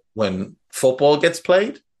out when football gets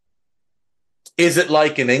played. Is it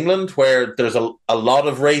like in England where there's a lot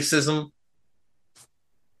of racism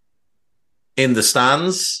in the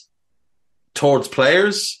stands towards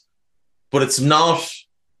players, but it's not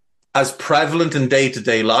as prevalent in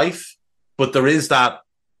day-to-day life, but there is that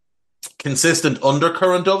consistent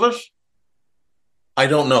undercurrent of it? I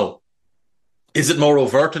don't know. Is it more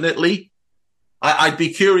overt in Italy? I'd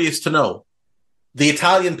be curious to know. The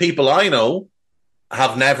Italian people I know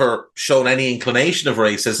have never shown any inclination of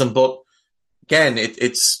racism, but again,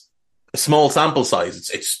 it's a small sample size.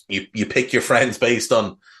 It's you pick your friends based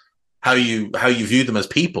on how you view them as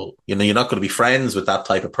people. You know, you're not going to be friends with that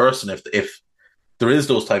type of person if there is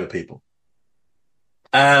those type of people.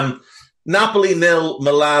 Napoli 0,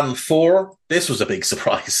 Milan 4. This was a big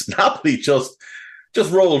surprise. Napoli just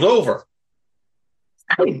rolled over.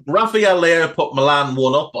 Rafael Leao put Milan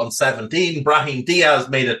 1 up on 17. Brahim Diaz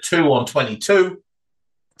made it 2 on 25.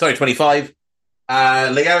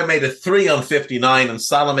 Leao made it 3 on 59, and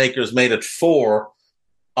Salamakers made it 4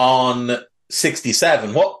 on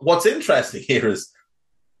 67. What's interesting here is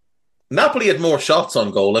Napoli had more shots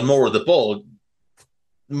on goal and more of the ball.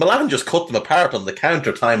 Milan just cut them apart on the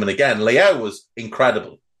counter time and again. Leao was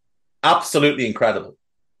incredible. Absolutely incredible.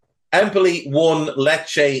 Empoli 1,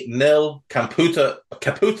 Lecce 0.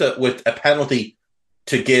 Caputa with a penalty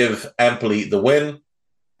to give Empoli the win.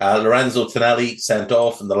 Lorenzo Tonelli sent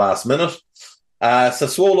off in the last minute.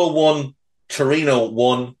 Sassuolo 1, Torino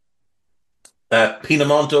 1.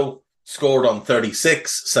 Pinamonto scored on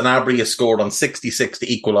 36. Sanabria scored on 66 to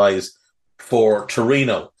equalise for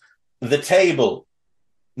Torino. The table,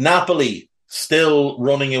 Napoli still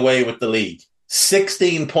running away with the league.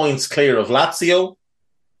 16 points clear of Lazio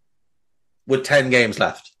with 10 games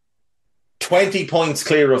left. 20 points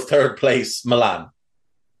clear of third place, Milan.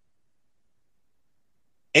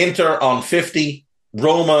 Inter on 50.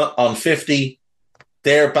 Roma on 50.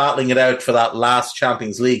 They're battling it out for that last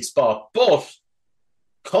Champions League spot. But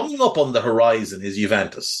coming up on the horizon is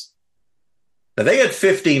Juventus. Now, they had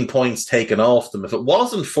 15 points taken off them. If it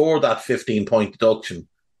wasn't for that 15-point deduction,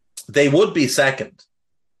 they would be second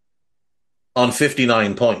on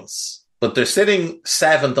 59 points. But they're sitting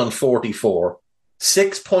 7th on 44,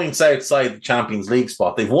 6 points outside the Champions League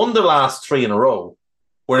spot. They've won their last 3 in a row,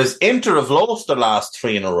 whereas Inter have lost their last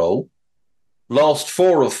 3 in a row, lost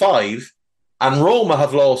 4 of 5, and Roma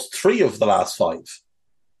have lost 3 of the last 5.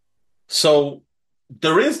 So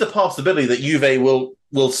there is the possibility that Juve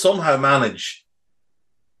will somehow manage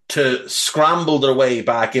to scramble their way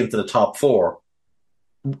back into the top 4.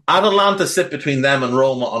 Atalanta sit between them and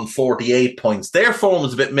Roma on 48 points. Their form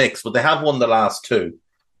is a bit mixed, but they have won the last 2.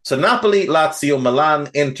 So Napoli, Lazio,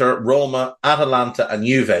 Milan, Inter, Roma, Atalanta and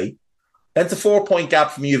Juve. That's a 4-point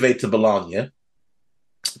gap from Juve to Bologna.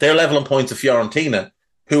 They're level on points of Fiorentina,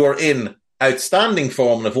 who are in outstanding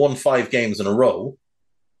form and have won 5 games in a row.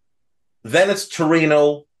 Then it's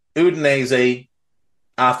Torino, Udinese,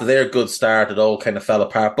 after their good start, it all kind of fell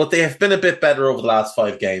apart. But they have been a bit better over the last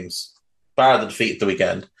 5 games, bar the defeat at the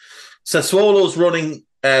weekend. Sassuolo's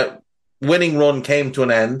winning run came to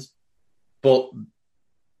an end, but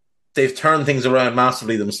they've turned things around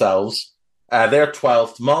massively themselves. They're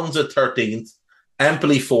 12th, Monza 13th,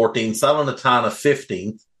 Empoli 14th, Salernitana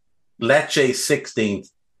 15th, Lecce 16th,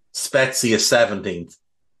 Spezia 17th.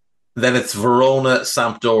 Then it's Verona,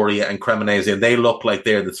 Sampdoria, and Cremonese, and they look like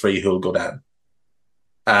they're the 3 who'll go down.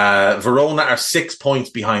 Verona are 6 points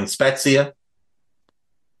behind Spezia.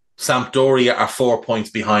 Sampdoria are 4 points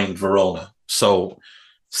behind Verona. So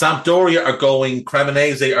Sampdoria are going,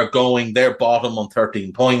 Cremonese are going, they're bottom on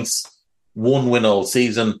 13 points, 1 win all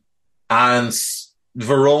season, and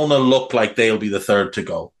Verona look like they'll be the 3rd to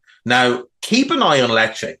go. Now, keep an eye on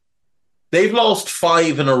Lecce. They've lost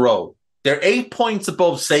 5 in a row. They're 8 points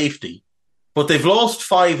above safety, but they've lost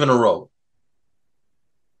 5 in a row.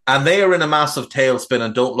 And they are in a massive tailspin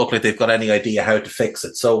and don't look like they've got any idea how to fix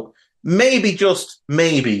it. So maybe, just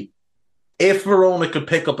maybe, if Verona could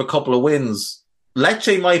pick up a couple of wins,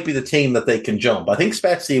 Lecce might be the team that they can jump. I think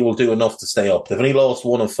Spezia will do enough to stay up. They've only lost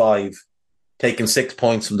 1 of 5, taking 6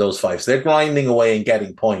 points from those 5. So they're grinding away and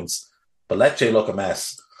getting points. But Lecce look a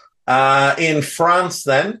mess. In France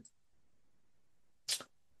then,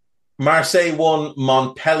 Marseille won,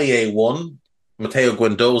 Montpellier won. Matteo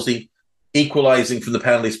Guendouzi equalising from the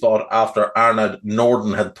penalty spot after Arnaud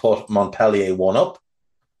Norden had put Montpellier 1 up.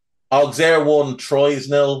 Auxerre won, Troyes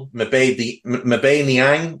 0. Mbaye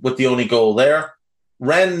Niang with the only goal there.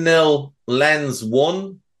 Rennes 0, Lens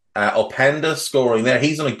 1. Openda scoring there.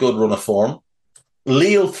 He's on a good run of form.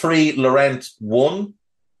 Lille 3, Laurent 1.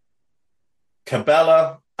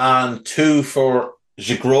 Cabela and 2 for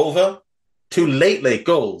Zhigrova. 2 late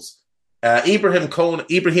goals. Ibrahim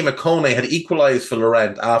Akone had equalised for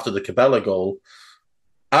Laurent after the Cabela goal.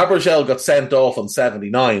 Abergel got sent off on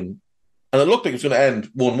 79, and it looked like it was going to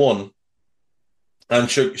end 1-1. And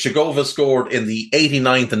Zhigrova scored in the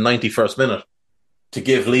 89th and 91st minute to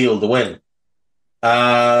give Lille the win.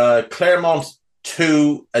 Clermont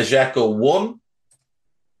 2, Ajaccio 1.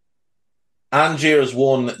 Angers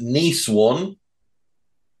 1, Nice 1.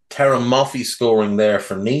 Terem Moffi scoring there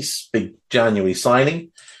for Nice, big January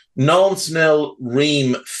signing. Nantes 0,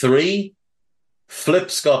 Reims 3.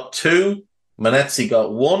 Flips got 2. Manetzi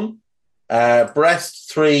got 1.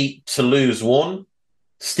 Brest 3, Toulouse 1.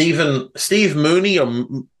 Steve Mooney or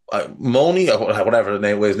Money or whatever the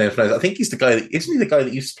name his name's pronounced. I think he's the guy that isn't he the guy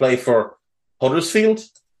that used to play for Huddersfield?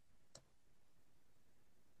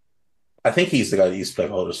 I think he's the guy that used to play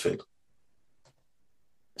for Huddersfield.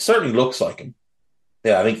 Certainly looks like him.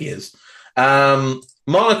 Yeah, I think he is.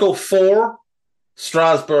 Monaco 4,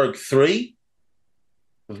 Strasbourg 3.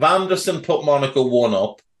 Vanderson put Monaco 1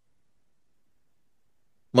 up.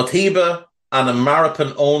 Motiba and a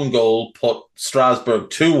Maripin own goal put Strasbourg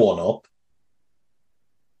 2-1 up.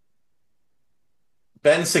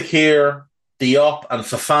 Ben Sakir, Diop and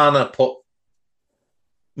Fofana put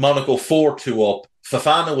Monaco 4-2 up.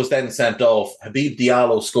 Fofana was then sent off. Habib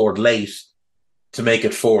Diallo scored late to make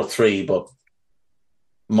it 4-3, but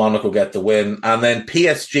Monaco get the win. And then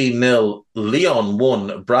PSG 0, Lyon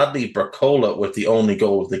 1. Bradley Barcola with the only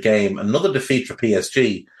goal of the game. Another defeat for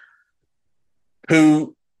PSG,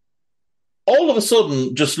 who all of a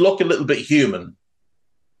sudden just look a little bit human.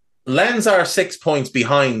 Lens are 6 points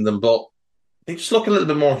behind them, but they just look a little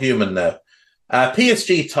bit more human now.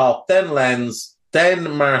 PSG top, then Lens,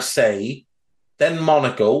 then Marseille, then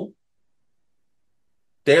Monaco.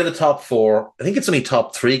 They're the top 4. I think it's only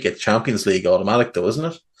top 3 get Champions League automatic though,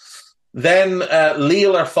 isn't it? Then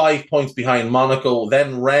Lille are 5 points behind Monaco.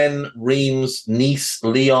 Then Rennes, Reims, Nice,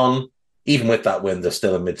 Lyon. Even with that win, they're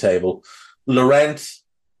still in mid-table. Laurent,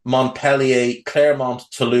 Montpellier, Clermont,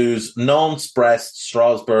 Toulouse, Nantes, Brest,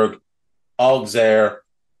 Strasbourg, Auxerre,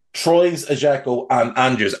 Troyes, Ajaccio, and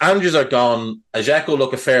Angers. Angers are gone. Ajaccio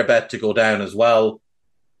look a fair bet to go down as well.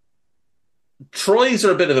 Troyes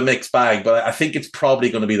are a bit of a mixed bag, but I think it's probably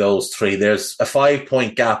going to be those 3. There's a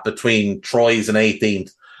 5-point gap between Troyes in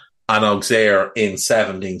 18th and Auxerre in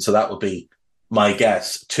 17th, so that would be my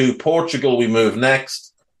guess. To Portugal we move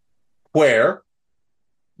next, where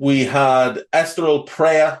we had Estoril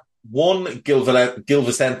Praia 1, Gil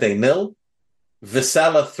Vicente 0,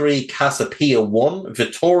 Vizela 3, Casapia 1,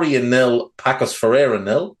 Vitoria 0, Pacos Ferreira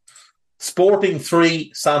 0, Sporting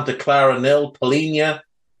 3, Santa Clara 0,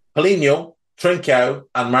 Palinho, Trincao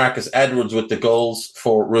and Marcus Edwards with the goals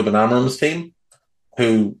for Ruben Amorim's team,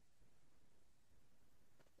 who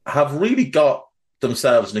have really got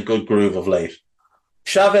themselves in a good groove of late.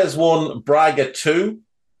 Chavez 1, Braga 2.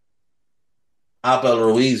 Abel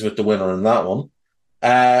Ruiz with the winner in that one.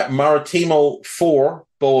 Maritimo 4,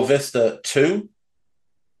 Boa Vista 2.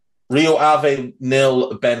 Rio Ave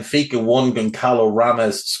 0, Benfica 1, Goncalo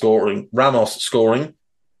Ramos scoring.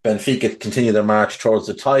 Benfica continue their march towards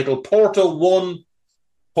the title. Porto 1,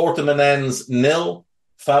 Portimonense 0.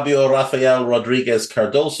 Fabio Rafael Rodriguez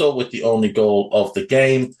Cardoso with the only goal of the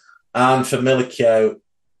game. And Famalicão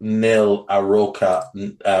 0, Aroca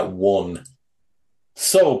 1.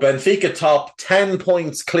 So Benfica top 10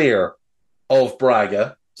 points clear of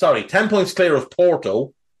Braga. 10 points clear of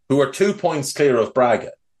Porto, who are 2 points clear of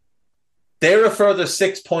Braga. They're a further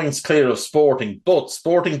 6 points clear of Sporting, but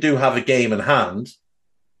Sporting do have a game in hand,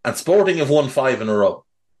 and Sporting have won 5 in a row.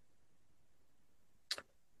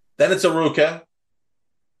 Then it's Arouca,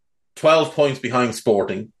 12 points behind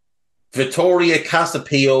Sporting. Vitória, Casa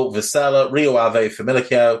Pio, Vizela, Rio Ave,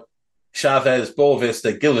 Famalicão, Chaves, Boa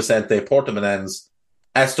Vista, Gil Vicente, Portimonense,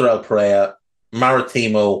 Estoril Praia,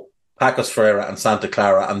 Maritimo, Pacos Ferreira, and Santa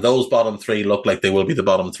Clara. And those bottom 3 look like they will be the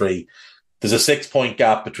bottom 3. There's a 6-point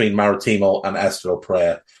gap between Maritimo and Estoril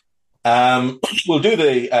Praia. We'll do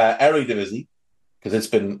the Eredivisie, because it's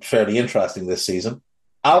been fairly interesting this season.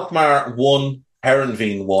 Alkmaar 1,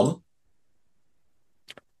 Heerenveen 1.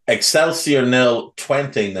 Excelsior 0,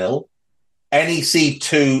 Twente 0. NEC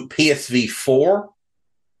 2, PSV 4.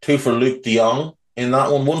 2 for Luke de Jong in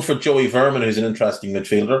that one. 1 for Joey Verman, who's an interesting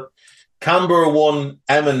midfielder. Cambuur 1,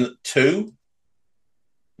 Emmen 2.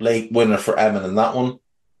 Late winner for Emmen in that one.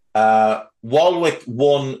 Walwick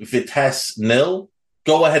 1, Vitesse 0.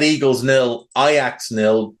 Go Ahead Eagles 0, Ajax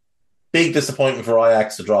 0. Big disappointment for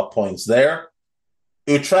Ajax to drop points there.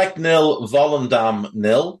 Utrecht 0, Volendam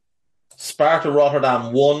 0. Sparta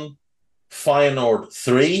Rotterdam 1, Feyenoord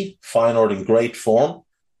 3. Feyenoord in great form.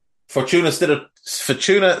 Fortuna Sittard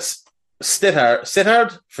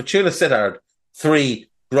 3,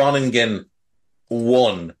 Groningen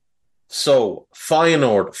 1. So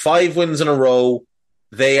Feyenoord, 5 wins in a row.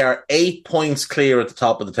 They are 8 points clear at the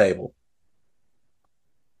top of the table.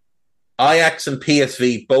 Ajax and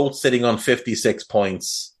PSV both sitting on 56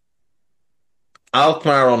 points.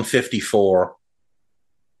 Alkmaar on 54.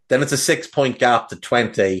 Then it's a 6-point gap to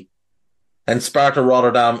 20. And Sparta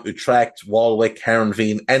Rotterdam, Utrecht, Walwick,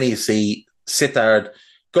 Heerenveen, NEC, Sittard,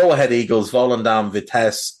 Go Ahead Eagles, Volendam,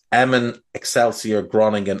 Vitesse, Emmen, Excelsior,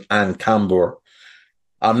 Groningen, and Cambuur.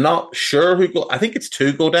 I'm not sure who go. I think it's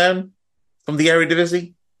 2 go down from the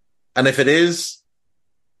Eredivisie. And if it is,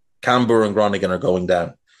 Cambuur and Groningen are going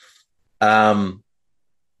down.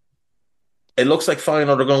 It looks like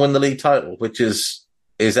Feyenoord are going to win the league title, which is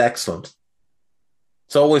excellent.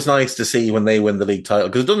 It's always nice to see when they win the league title,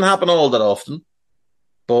 because it doesn't happen all that often.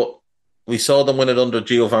 But we saw them win it under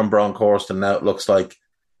Gio van Bronckhorst, and now it looks like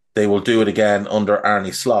they will do it again under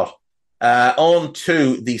Arne Slot. On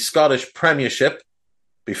to the Scottish Premiership,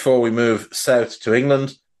 before we move south to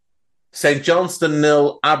England. St Johnstone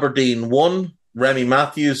 0, Aberdeen 1. Remy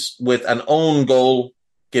Matthews with an own goal,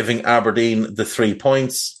 giving Aberdeen the 3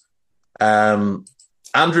 points.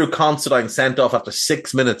 Andrew Considine sent off after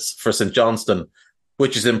 6 minutes for St Johnstone,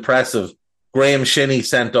 which is impressive. Graham Shinney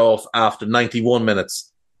sent off after 91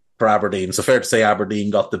 minutes for Aberdeen. So fair to say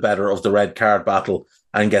Aberdeen got the better of the red card battle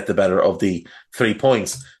and get the better of the 3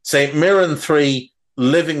 points. St Mirren 3,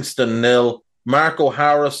 Livingston 0. Mark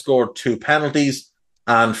O'Hara scored 2 penalties,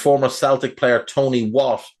 and former Celtic player Tony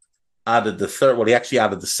Watt added the third. Well, he actually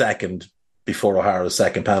added the second before O'Hara's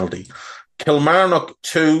second penalty. Kilmarnock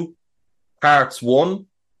 2, Hearts 1.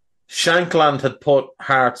 Shankland had put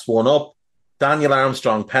Hearts 1 up. Daniel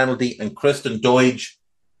Armstrong penalty, and Kristen Doidge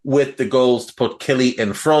with the goals to put Killy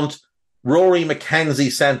in front. Rory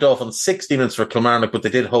McKenzie sent off on 60 minutes for Kilmarnock, but they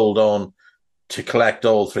did hold on to collect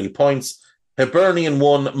all 3 points. Hibernian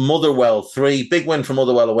 1, Motherwell 3. Big win for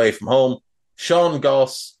Motherwell away from home. Sean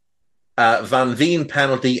Goss, Van Veen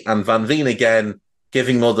penalty, and Van Veen again,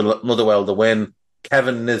 giving Motherwell the win.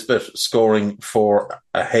 Kevin Nisbet scoring for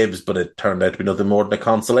Hibs, but it turned out to be nothing more than a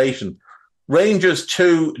consolation. Rangers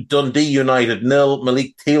 2, Dundee United 0.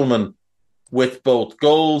 Malik Thielman with both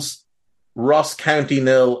goals. Ross County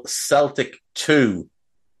 0, Celtic 2.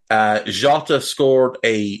 Jota scored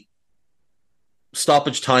a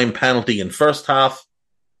stoppage time penalty in first half,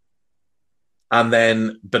 and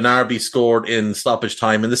then Benarby scored in stoppage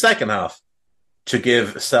time in the second half to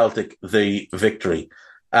give Celtic the victory.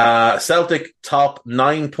 Celtic top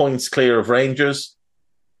 9 points clear of Rangers.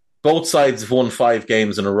 Both sides have won 5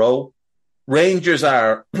 games in a row. Rangers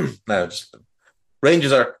are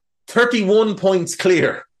 31 points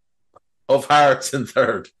clear of Hearts in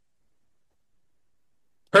third.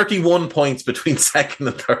 31 points between second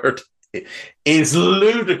and third is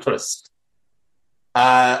ludicrous.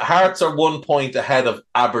 Hearts are 1 point ahead of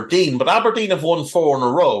Aberdeen, but Aberdeen have won 4 in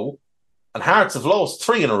a row, and Hearts have lost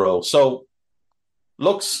 3 in a row. So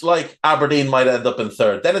looks like Aberdeen might end up in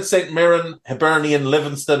third. Then it's St Mirren, Hibernian,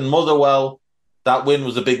 Livingston, Motherwell. That win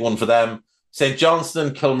was a big one for them. St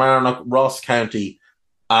Johnstone, Kilmarnock, Ross County,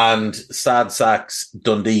 and Sad Sacks,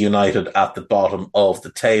 Dundee United at the bottom of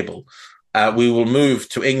the table. We will move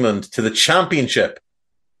to England, to the Championship,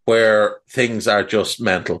 where things are just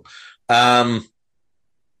mental. Burnley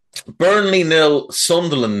 0,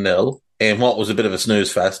 Sunderland 0, in what was a bit of a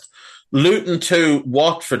snooze fest. Luton 2,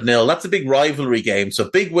 Watford 0. That's a big rivalry game, so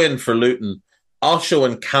big win for Luton. Osho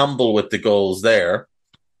and Campbell with the goals there.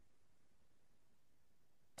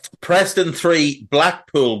 Preston 3,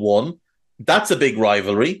 Blackpool 1. That's a big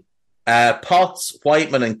rivalry. Potts,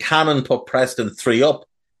 Whiteman and Cannon put Preston 3 up.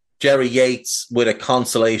 Jerry Yates with a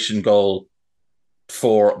consolation goal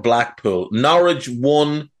for Blackpool. Norwich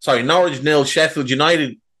 0, Sheffield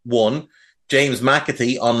United 1. James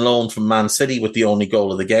McAtee on loan from Man City with the only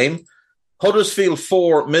goal of the game. Huddersfield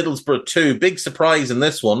 4, Middlesbrough 2. Big surprise in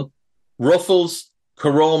this one. Ruffles,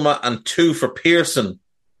 Karoma and 2 for Pearson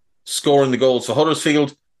scoring the goals for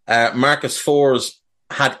Huddersfield. Marcus Fours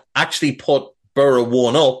had actually put Borough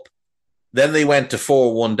 1 up. Then they went to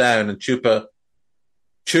 4-1 down, and Chuba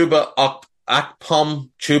Akpom,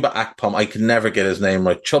 I can never get his name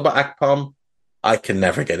right. Chuba Akpom, I can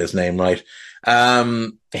never get his name right.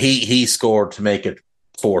 He scored to make it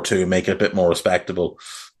 4-2, make it a bit more respectable.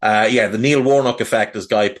 The Neil Warnock effect, as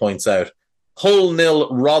Guy points out. Hull 0,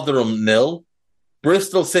 Rotherham 0.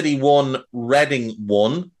 Bristol City 1, Reading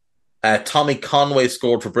 1. Tommy Conway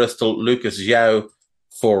scored for Bristol, Lucas Yao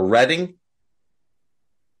for Reading.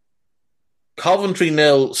 Coventry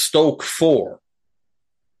 0, Stoke 4.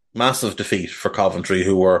 Massive defeat for Coventry,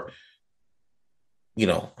 who were,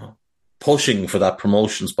 pushing for that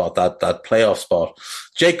promotion spot, that playoff spot.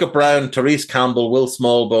 Jacob Brown, Therese Campbell, Will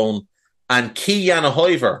Smallbone, and Kiana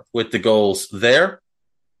Hoiver with the goals there.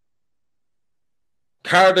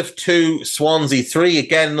 Cardiff 2, Swansea 3.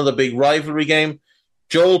 Again, another big rivalry game.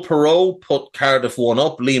 Joel Perot put Cardiff 1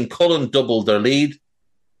 up. Liam Cullen doubled their lead.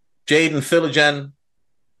 Jaden Philogene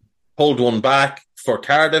pulled one back for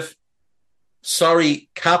Cardiff. Sorry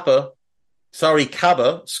Kappa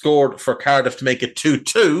scored for Cardiff to make it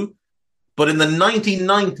 2-2. But in the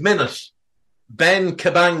 99th minute, Ben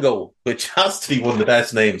Cabango, which has to be one of the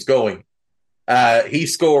best names going, he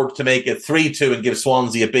scored to make it 3-2 and give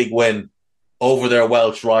Swansea a big win over their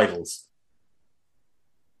Welsh rivals.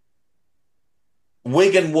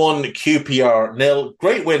 Wigan 1, QPR 0.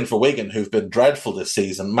 Great win for Wigan, who've been dreadful this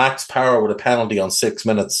season. Max Power with a penalty on 6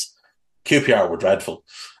 minutes. QPR were dreadful.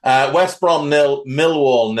 West Brom 0,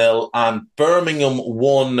 Millwall 0, and Birmingham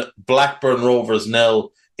 1, Blackburn Rovers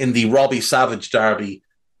 0 in the Robbie Savage derby.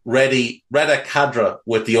 Reda Kadra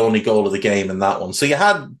with the only goal of the game in that one. So you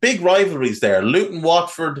had big rivalries there. Luton,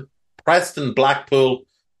 Watford, Preston, Blackpool,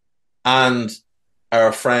 and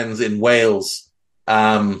our friends in Wales.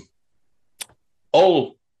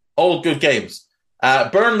 All good games.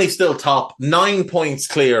 Burnley still top, 9 points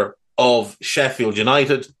clear of Sheffield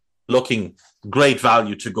United, looking great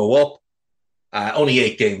value to go up. Only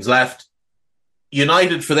 8 games left.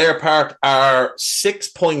 United, for their part, are 6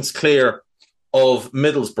 points clear of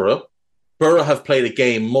Middlesbrough. Borough have played a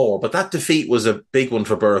game more, but that defeat was a big one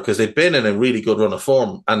for Borough because they've been in a really good run of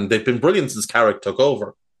form and they've been brilliant since Carrick took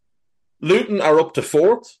over. Luton are up to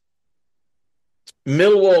 4th.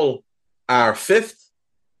 Millwall are 5th.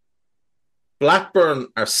 Blackburn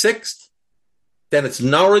are 6th. Then it's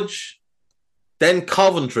Norwich. Then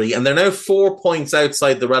Coventry. And they're now 4 points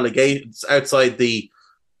outside the relegation, outside the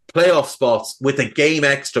playoff spots with a game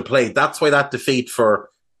extra played. That's why that defeat for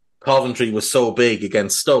Coventry was so big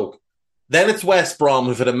against Stoke. Then it's West Brom,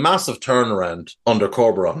 who've had a massive turnaround under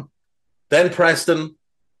Corberon. Then Preston.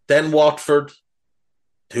 Then Watford,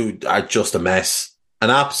 who are just a mess.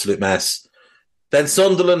 An absolute mess. Then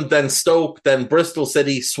Sunderland, then Stoke, then Bristol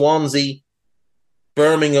City, Swansea,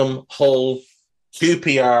 Birmingham, Hull,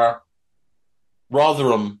 QPR,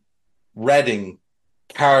 Rotherham, Reading,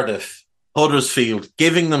 Cardiff, Huddersfield,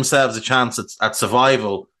 giving themselves a chance at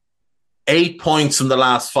survival. 8 points from the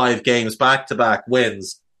last 5 games, back-to-back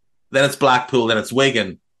wins. Then it's Blackpool, then it's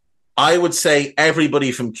Wigan. I would say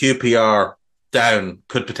everybody from QPR down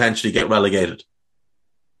could potentially get relegated.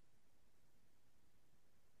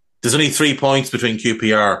 There's only 3 points between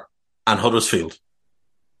QPR and Huddersfield.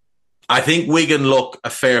 I think Wigan look a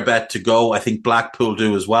fair bet to go. I think Blackpool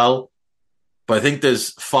do as well. But I think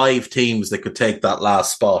there's 5 teams that could take that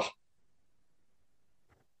last spot.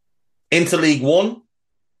 Into League One.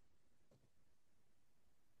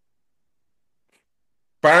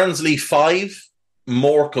 Barnsley 5,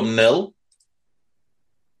 Morecambe 0.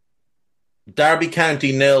 Derby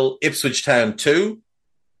County 0, Ipswich Town 2.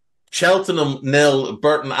 Cheltenham 0,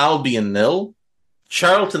 Burton Albion 0.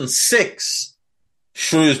 Charlton 6,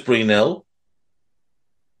 Shrewsbury 0.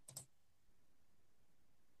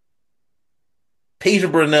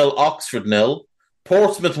 Peterborough 0, Oxford 0.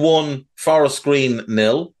 Portsmouth 1, Forest Green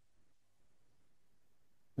 0.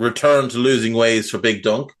 Return to losing ways for Big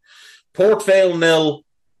Dunk. Port Vale 0,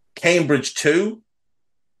 Cambridge 2.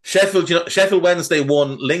 Sheffield Wednesday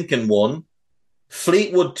 1, Lincoln 1.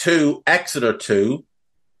 Fleetwood 2, Exeter 2.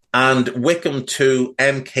 And Wickham 2,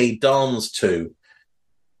 MK Dons 2.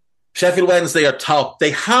 Sheffield Wednesday are top.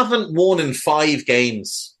 They haven't won in 5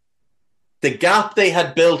 games. The gap they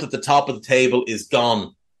had built at the top of the table is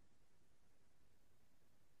gone.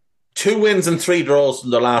 2 wins and 3 draws from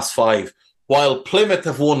their last 5, while Plymouth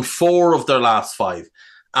have won 4 of their last 5.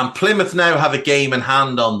 And Plymouth now have a game in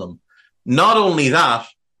hand on them. Not only that,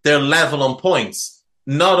 they're level on points.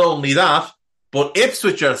 Not only that, but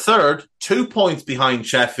Ipswich are third, 2 points behind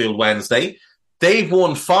Sheffield Wednesday. They've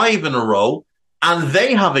won 5 in a row, and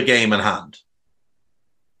they have a game in hand.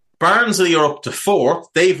 Barnsley are up to 4th.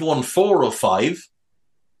 They've won 4 of 5.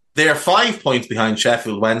 They're 5 points behind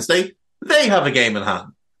Sheffield Wednesday. They have a game in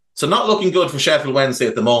hand. So not looking good for Sheffield Wednesday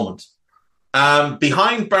at the moment.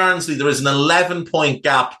 Behind Barnsley, there is an 11-point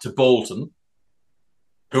gap to Bolton,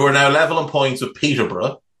 who are now level on points with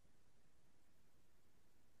Peterborough.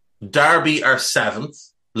 Derby are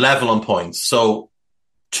 7th, level on points. So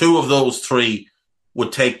 2 of those 3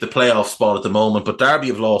 would take the playoff spot at the moment, but Derby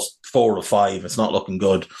have lost 4 of 5. It's not looking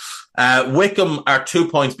good. Wickham are 2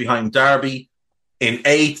 points behind Derby in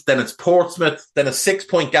 8th. Then it's Portsmouth. Then a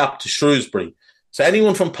 6-point gap to Shrewsbury. So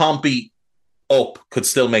anyone from Pompey up could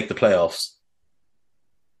still make the playoffs.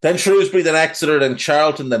 Then Shrewsbury, then Exeter, then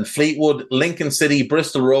Charlton, then Fleetwood, Lincoln City,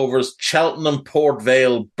 Bristol Rovers, Cheltenham, Port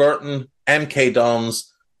Vale, Burton, MK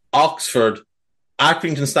Dons, Oxford,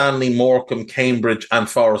 Accrington Stanley, Morecambe, Cambridge, and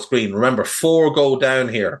Forest Green. Remember, 4 go down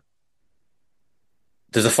here.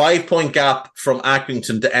 There's a 5-point gap from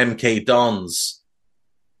Accrington to MK Dons.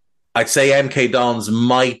 I'd say MK Dons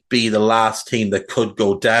might be the last team that could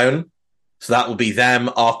go down. So that will be them,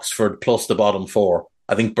 Oxford, plus the bottom 4.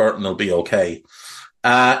 I think Burton will be okay.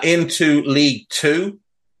 Into League 2.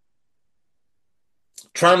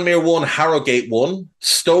 Tranmere 1, Harrogate 1.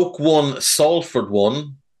 Stoke 1, Salford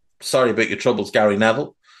 1. Sorry about your troubles, Gary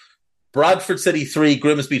Neville. Bradford City 3,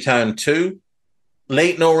 Grimsby Town 2.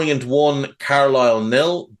 Leyton Orient 1, Carlisle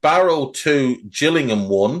 0. Barrow 2, Gillingham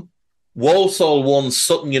 1. Walsall 1,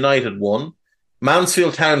 Sutton United 1.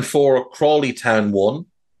 Mansfield Town 4, Crawley Town 1.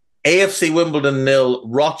 AFC Wimbledon 0,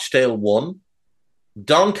 Rochdale 1.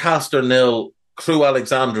 Doncaster 0, Crewe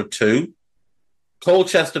Alexandra 2.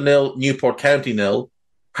 Colchester 0, Newport County 0.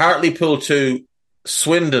 Hartlepool 2,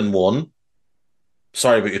 Swindon 1.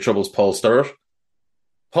 Sorry about your troubles, Paul Sturrett.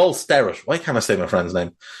 Paul Sterrett. Why can't I say my friend's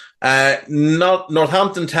name?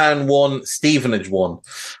 Northampton Town 1, Stevenage 1.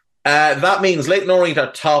 That means Leyton Orient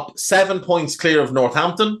are top, 7 points clear of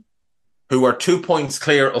Northampton, who are 2 points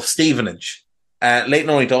clear of Stevenage. Leyton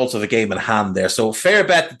Orient also have a game in hand there. So fair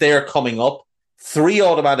bet that they're coming up. 3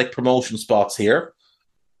 automatic promotion spots here.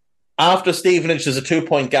 After Stevenage, there's a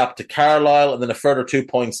 2-point gap to Carlisle, and then a further 2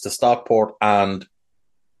 points to Stockport and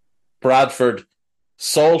Bradford.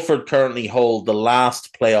 Salford currently hold the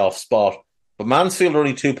last playoff spot, but Mansfield are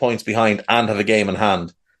only 2 points behind and have a game in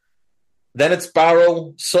hand. Then it's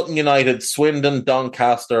Barrow, Sutton United, Swindon,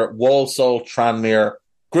 Doncaster, Walsall, Tranmere,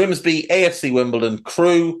 Grimsby, AFC Wimbledon,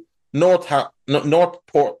 Crewe, Newport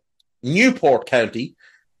County,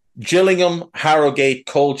 Gillingham, Harrogate,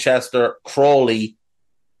 Colchester, Crawley,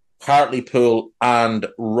 Hartlepool, and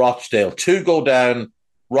Rochdale. 2 go down.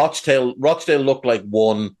 Rochdale look like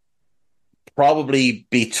 1. Probably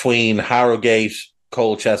between Harrogate,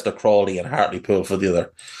 Colchester, Crawley, and Hartlepool for the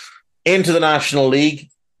other. Into the National League.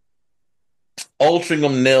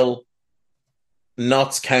 Altrincham 0,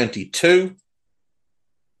 Notts County 2.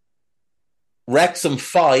 Wrexham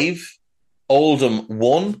 5, Oldham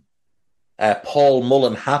 1. Paul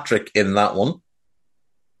Mullen hat-trick in that one.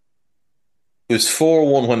 It was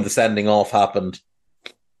 4-1 when the sending off happened.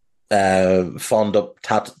 Fonda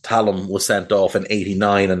Talon was sent off in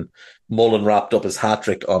 89 and Mullen wrapped up his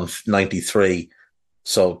hat-trick on 93.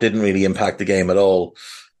 So didn't really impact the game at all.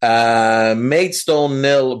 Maidstone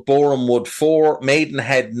 0, Borehamwood 4,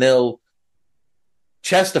 Maidenhead 0,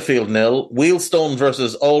 Chesterfield 0, Wheelstone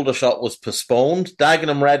versus Aldershot was postponed,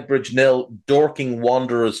 Dagenham Redbridge 0, Dorking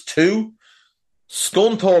Wanderers 2,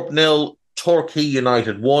 Scunthorpe 0, Torquay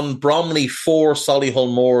United 1, Bromley 4,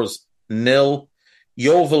 Solihull Moors 0,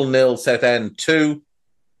 Yeovil 0, Southend 2,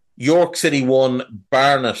 York City 1,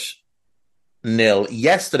 Barnet 0.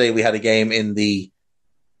 Yesterday we had a game in the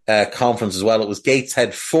conference as well. It was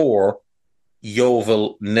Gateshead 4,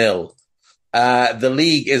 Yeovil 0. The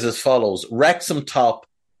league is as follows. Wrexham top,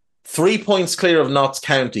 3 points clear of Notts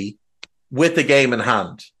County with the game in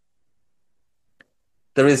hand.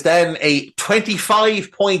 There is then a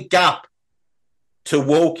 25-point gap to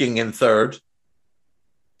Woking in third.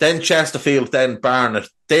 Then Chesterfield, then Barnet.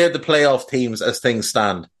 They're the playoff teams as things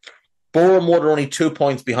stand. Boreham Wood are only 2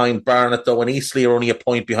 points behind Barnet, though, and Eastleigh are only a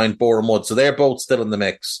point behind Boreham Wood, so they're both still in the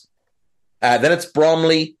mix. Then it's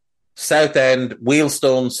Bromley, Southend,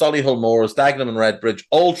 Wealdstone, Solihull Moors, Dagenham and Redbridge,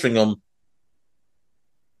 Altrincham,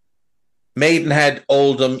 Maidenhead,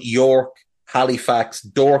 Oldham, York, Halifax,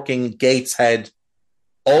 Dorking, Gateshead,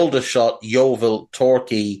 Aldershot, Yeovil,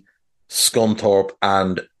 Torquay, Scunthorpe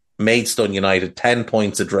and Maidstone United, 10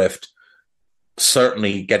 points adrift,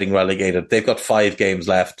 certainly getting relegated. They've got 5 games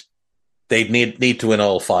left. They need to win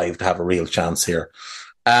all 5 to have a real chance here.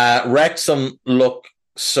 Wrexham look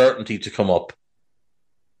certainty to come up.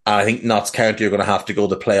 I think Notts County are going to have to go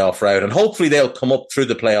the playoff route, and hopefully they'll come up through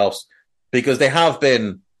the playoffs because they have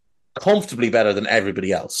been comfortably better than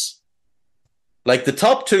everybody else. Like the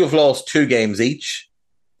top 2 have lost 2 games each.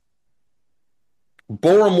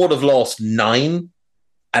 Boreham would have lost 9,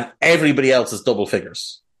 and everybody else is double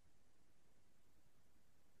figures.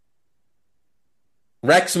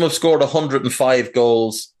 Wrexham have scored 105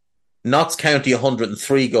 goals. Notts County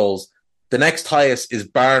 103 goals. The next highest is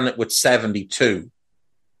Barnet with 72.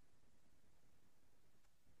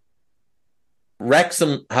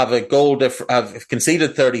 Wrexham have a goal have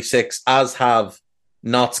conceded 36, as have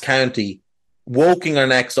Notts County. Woking are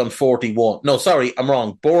next on 41. No, sorry, I'm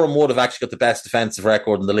wrong. Boreham Wood have actually got the best defensive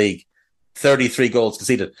record in the league. 33 goals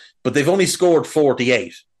conceded. But they've only scored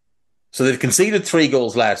 48. So they've conceded 3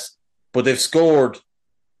 goals less, but they've scored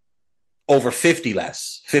over 50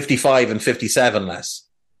 less. 55 and 57 less.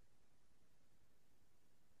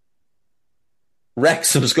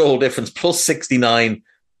 Wrexham's goal difference plus 69.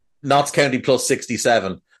 Notts County plus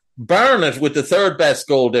 67. Barnet with the third best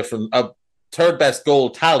goal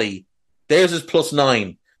tally. Theirs is plus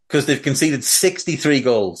 9 because they've conceded 63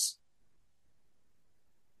 goals.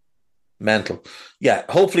 Mental. Yeah,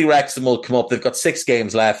 hopefully Wrexham will come up. They've got 6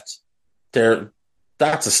 games left.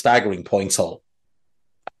 That's a staggering points haul.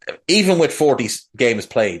 Even with 40 games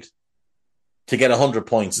played, to get 100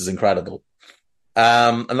 points is incredible.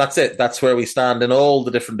 And that's it. That's where we stand in all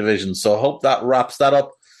the different divisions. So I hope that wraps that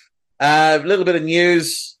up. A little bit of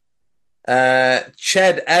news.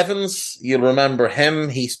 Ched Evans, you'll remember him.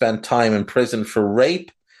 He spent time in prison for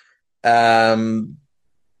rape.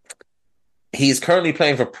 He's currently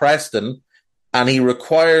playing for Preston, and he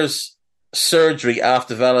requires surgery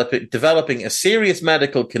after developing a serious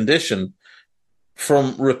medical condition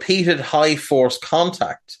from repeated high-force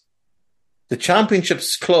contact. The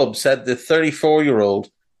Championship's club said the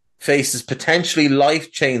 34-year-old faces potentially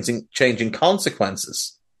life-changing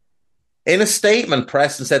consequences. In a statement,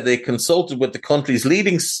 Preston said they consulted with the country's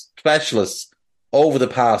leading specialists over the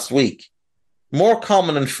past week. More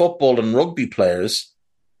common in football and rugby players,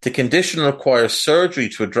 the condition requires surgery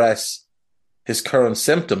to address his current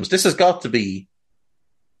symptoms. This has got to be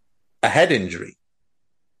a head injury.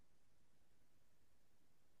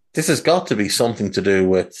 This has got to be something to do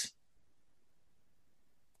with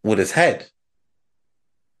his head.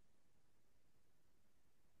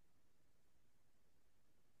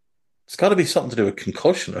 It's got to be something to do with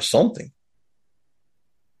concussion or something.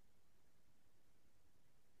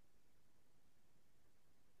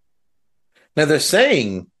 Now, they're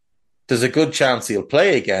saying there's a good chance he'll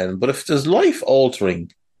play again, but if there's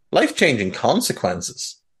life-changing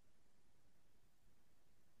consequences,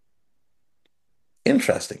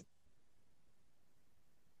 interesting.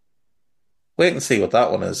 Wait and see what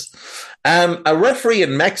that one is. A referee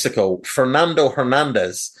in Mexico, Fernando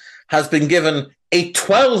Hernandez, has been given a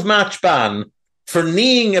 12-match ban for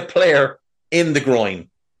kneeing a player in the groin.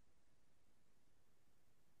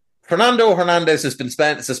 Fernando Hernandez has been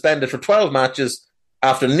suspended for 12 matches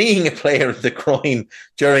after kneeing a player in the groin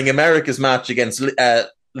during America's match against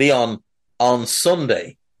Leon on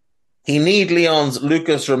Sunday. He kneed Leon's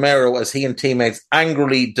Lucas Romero as he and teammates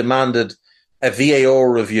angrily demanded a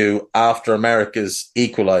VAR review after America's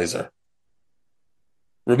equalizer.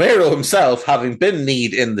 Romero himself, having been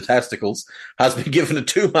kneed in the testicles, has been given a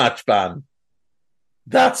 2-match ban.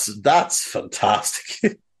 That's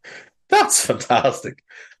fantastic. That's fantastic.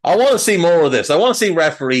 I want to see more of this. I want to see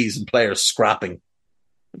referees and players scrapping.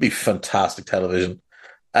 It'd be fantastic television.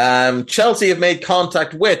 Chelsea have made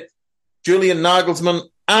contact with Julian Nagelsmann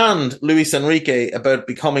and Luis Enrique about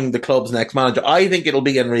becoming the club's next manager. I think it'll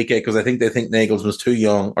be Enrique because I think they think Nagelsmann's too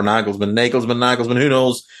young, or Nagelsmann, who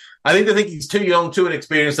knows? I think they think he's too young, too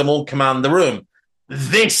inexperienced, and won't command the room.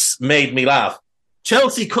 This made me laugh.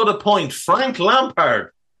 Chelsea could appoint Frank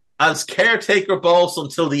Lampard as caretaker boss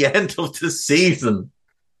until the end of the season.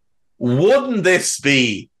 Wouldn't this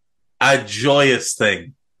be a joyous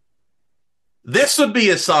thing? This would be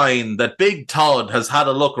a sign that Big Todd has had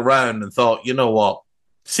a look around and thought, you know what?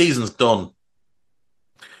 Season's done.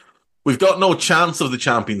 We've got no chance of the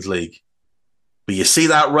Champions League. But you see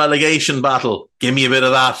that relegation battle? Give me a bit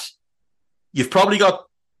of that. You've probably got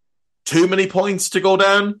too many points to go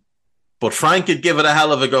down, but Frank could give it a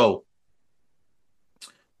hell of a go.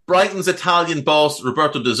 Brighton's Italian boss,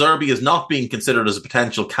 Roberto De Zerbi, is not being considered as a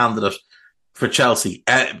potential candidate for Chelsea.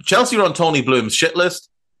 Chelsea are on Tony Bloom's shit list,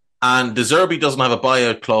 and De Zerbi doesn't have a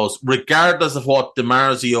buyout clause, regardless of what Di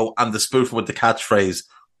Marzio and the spoofer with the catchphrase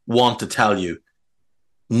want to tell you.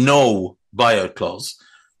 No buyout clause.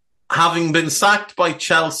 Having been sacked by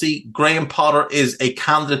Chelsea, Graham Potter is a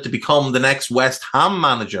candidate to become the next West Ham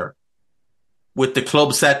manager, with the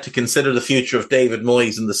club set to consider the future of David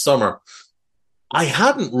Moyes in the summer. I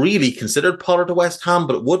hadn't really considered Potter to West Ham,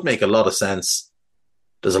 but it would make a lot of sense.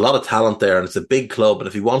 There's a lot of talent there, and it's a big club, and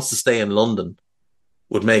if he wants to stay in London,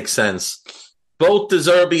 would make sense. Both De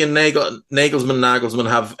Zerbi and Nagelsmann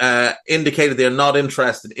have indicated they're not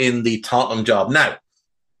interested in the Tottenham job. Now,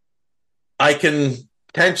 I can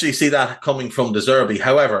potentially see that coming from De Zerbi.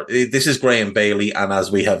 However, this is Graham Bailey, and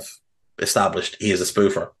as we have established, he is a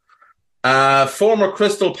spoofer. Former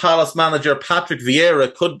Crystal Palace manager Patrick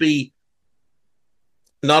Vieira could be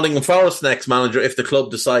Nottingham Forest's next manager if the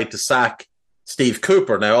club decide to sack Steve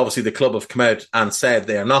Cooper. Now, obviously, the club have come out and said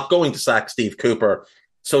they are not going to sack Steve Cooper.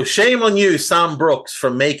 So shame on you, Sam Brooks,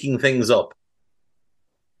 for making things up.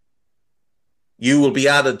 You will be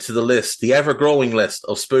added to the list, the ever-growing list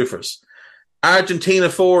of spoofers. Argentina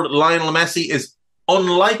forward Lionel Messi is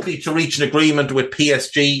unlikely to reach an agreement with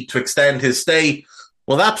PSG to extend his stay.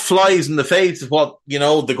 Well, that flies in the face of what,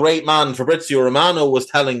 the great man Fabrizio Romano was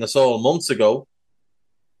telling us all months ago.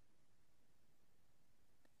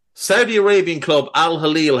 Saudi Arabian club Al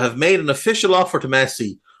Hilal have made an official offer to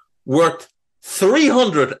Messi worth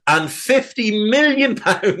 £350 million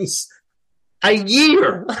a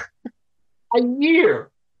year. A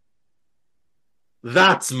year.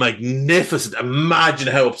 That's magnificent. Imagine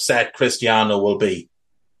how upset Cristiano will be.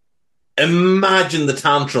 Imagine the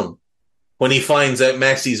tantrum when he finds out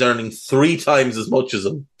Messi's earning 3 times as much as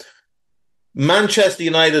him. Manchester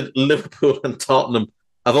United, Liverpool and Tottenham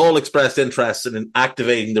have all expressed interest in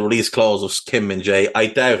activating the release clause of Kim Min-jae. I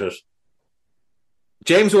doubt it.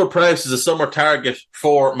 James Ward-Prowse is a summer target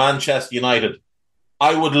for Manchester United.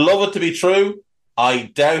 I would love it to be true. I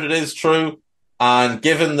doubt it is true. And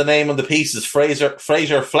given the name on the piece is Fraser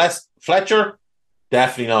Fletcher,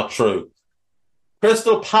 definitely not true.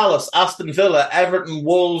 Crystal Palace, Aston Villa, Everton,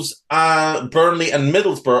 Wolves, Burnley and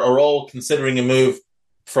Middlesbrough are all considering a move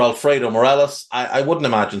for Alfredo Morelos. I wouldn't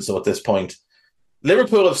imagine so at this point.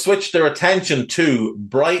 Liverpool have switched their attention to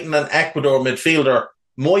Brighton and Ecuador midfielder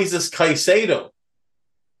Moises Caicedo.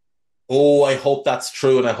 Oh, I hope that's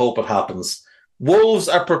true and I hope it happens. Wolves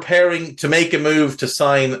are preparing to make a move to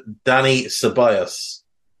sign Dani Ceballos.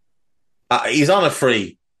 He's on a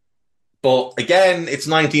free. But again, it's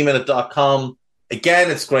 90minute.com.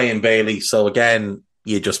 Again, it's Graham Bailey. So again,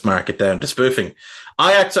 you just mark it down to spoofing.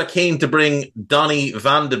 Ajax are keen to bring Donny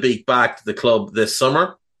van de Beek back to the club this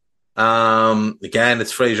summer. Again,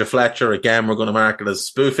 it's Fraser Fletcher. Again, we're going to mark it as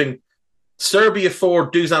spoofing. Serbia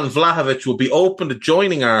forward Dusan Vlahovic will be open to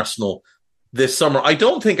joining Arsenal this summer. I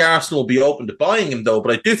don't think Arsenal will be open to buying him, though,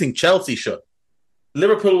 but I do think Chelsea should.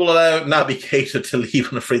 Liverpool will allow Naby Keita to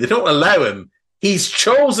leave on a free. They don't allow him. He's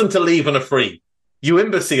chosen to leave on a free. You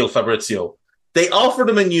imbecile, Fabrizio. They offered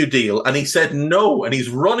him a new deal, and he said no, and he's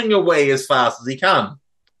running away as fast as he can.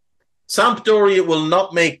 Sampdoria will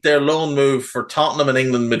not make their loan move for Tottenham and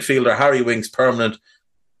England midfielder Harry Winks permanent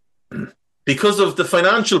because of the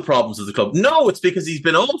financial problems of the club. No, it's because he's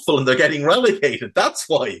been awful and they're getting relegated. That's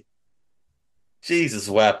why. Jesus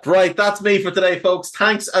wept. Right, that's me for today, folks.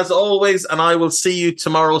 Thanks as always, and I will see you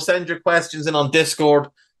tomorrow. Send your questions in on Discord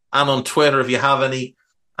and on Twitter if you have any.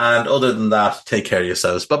 And other than that, take care of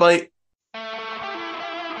yourselves. Bye-bye.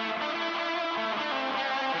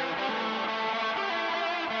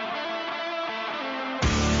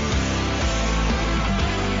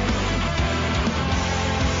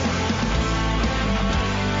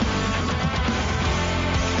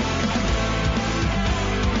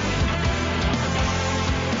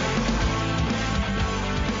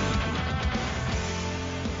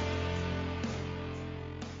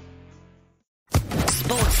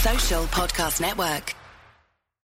 Social Podcast Network.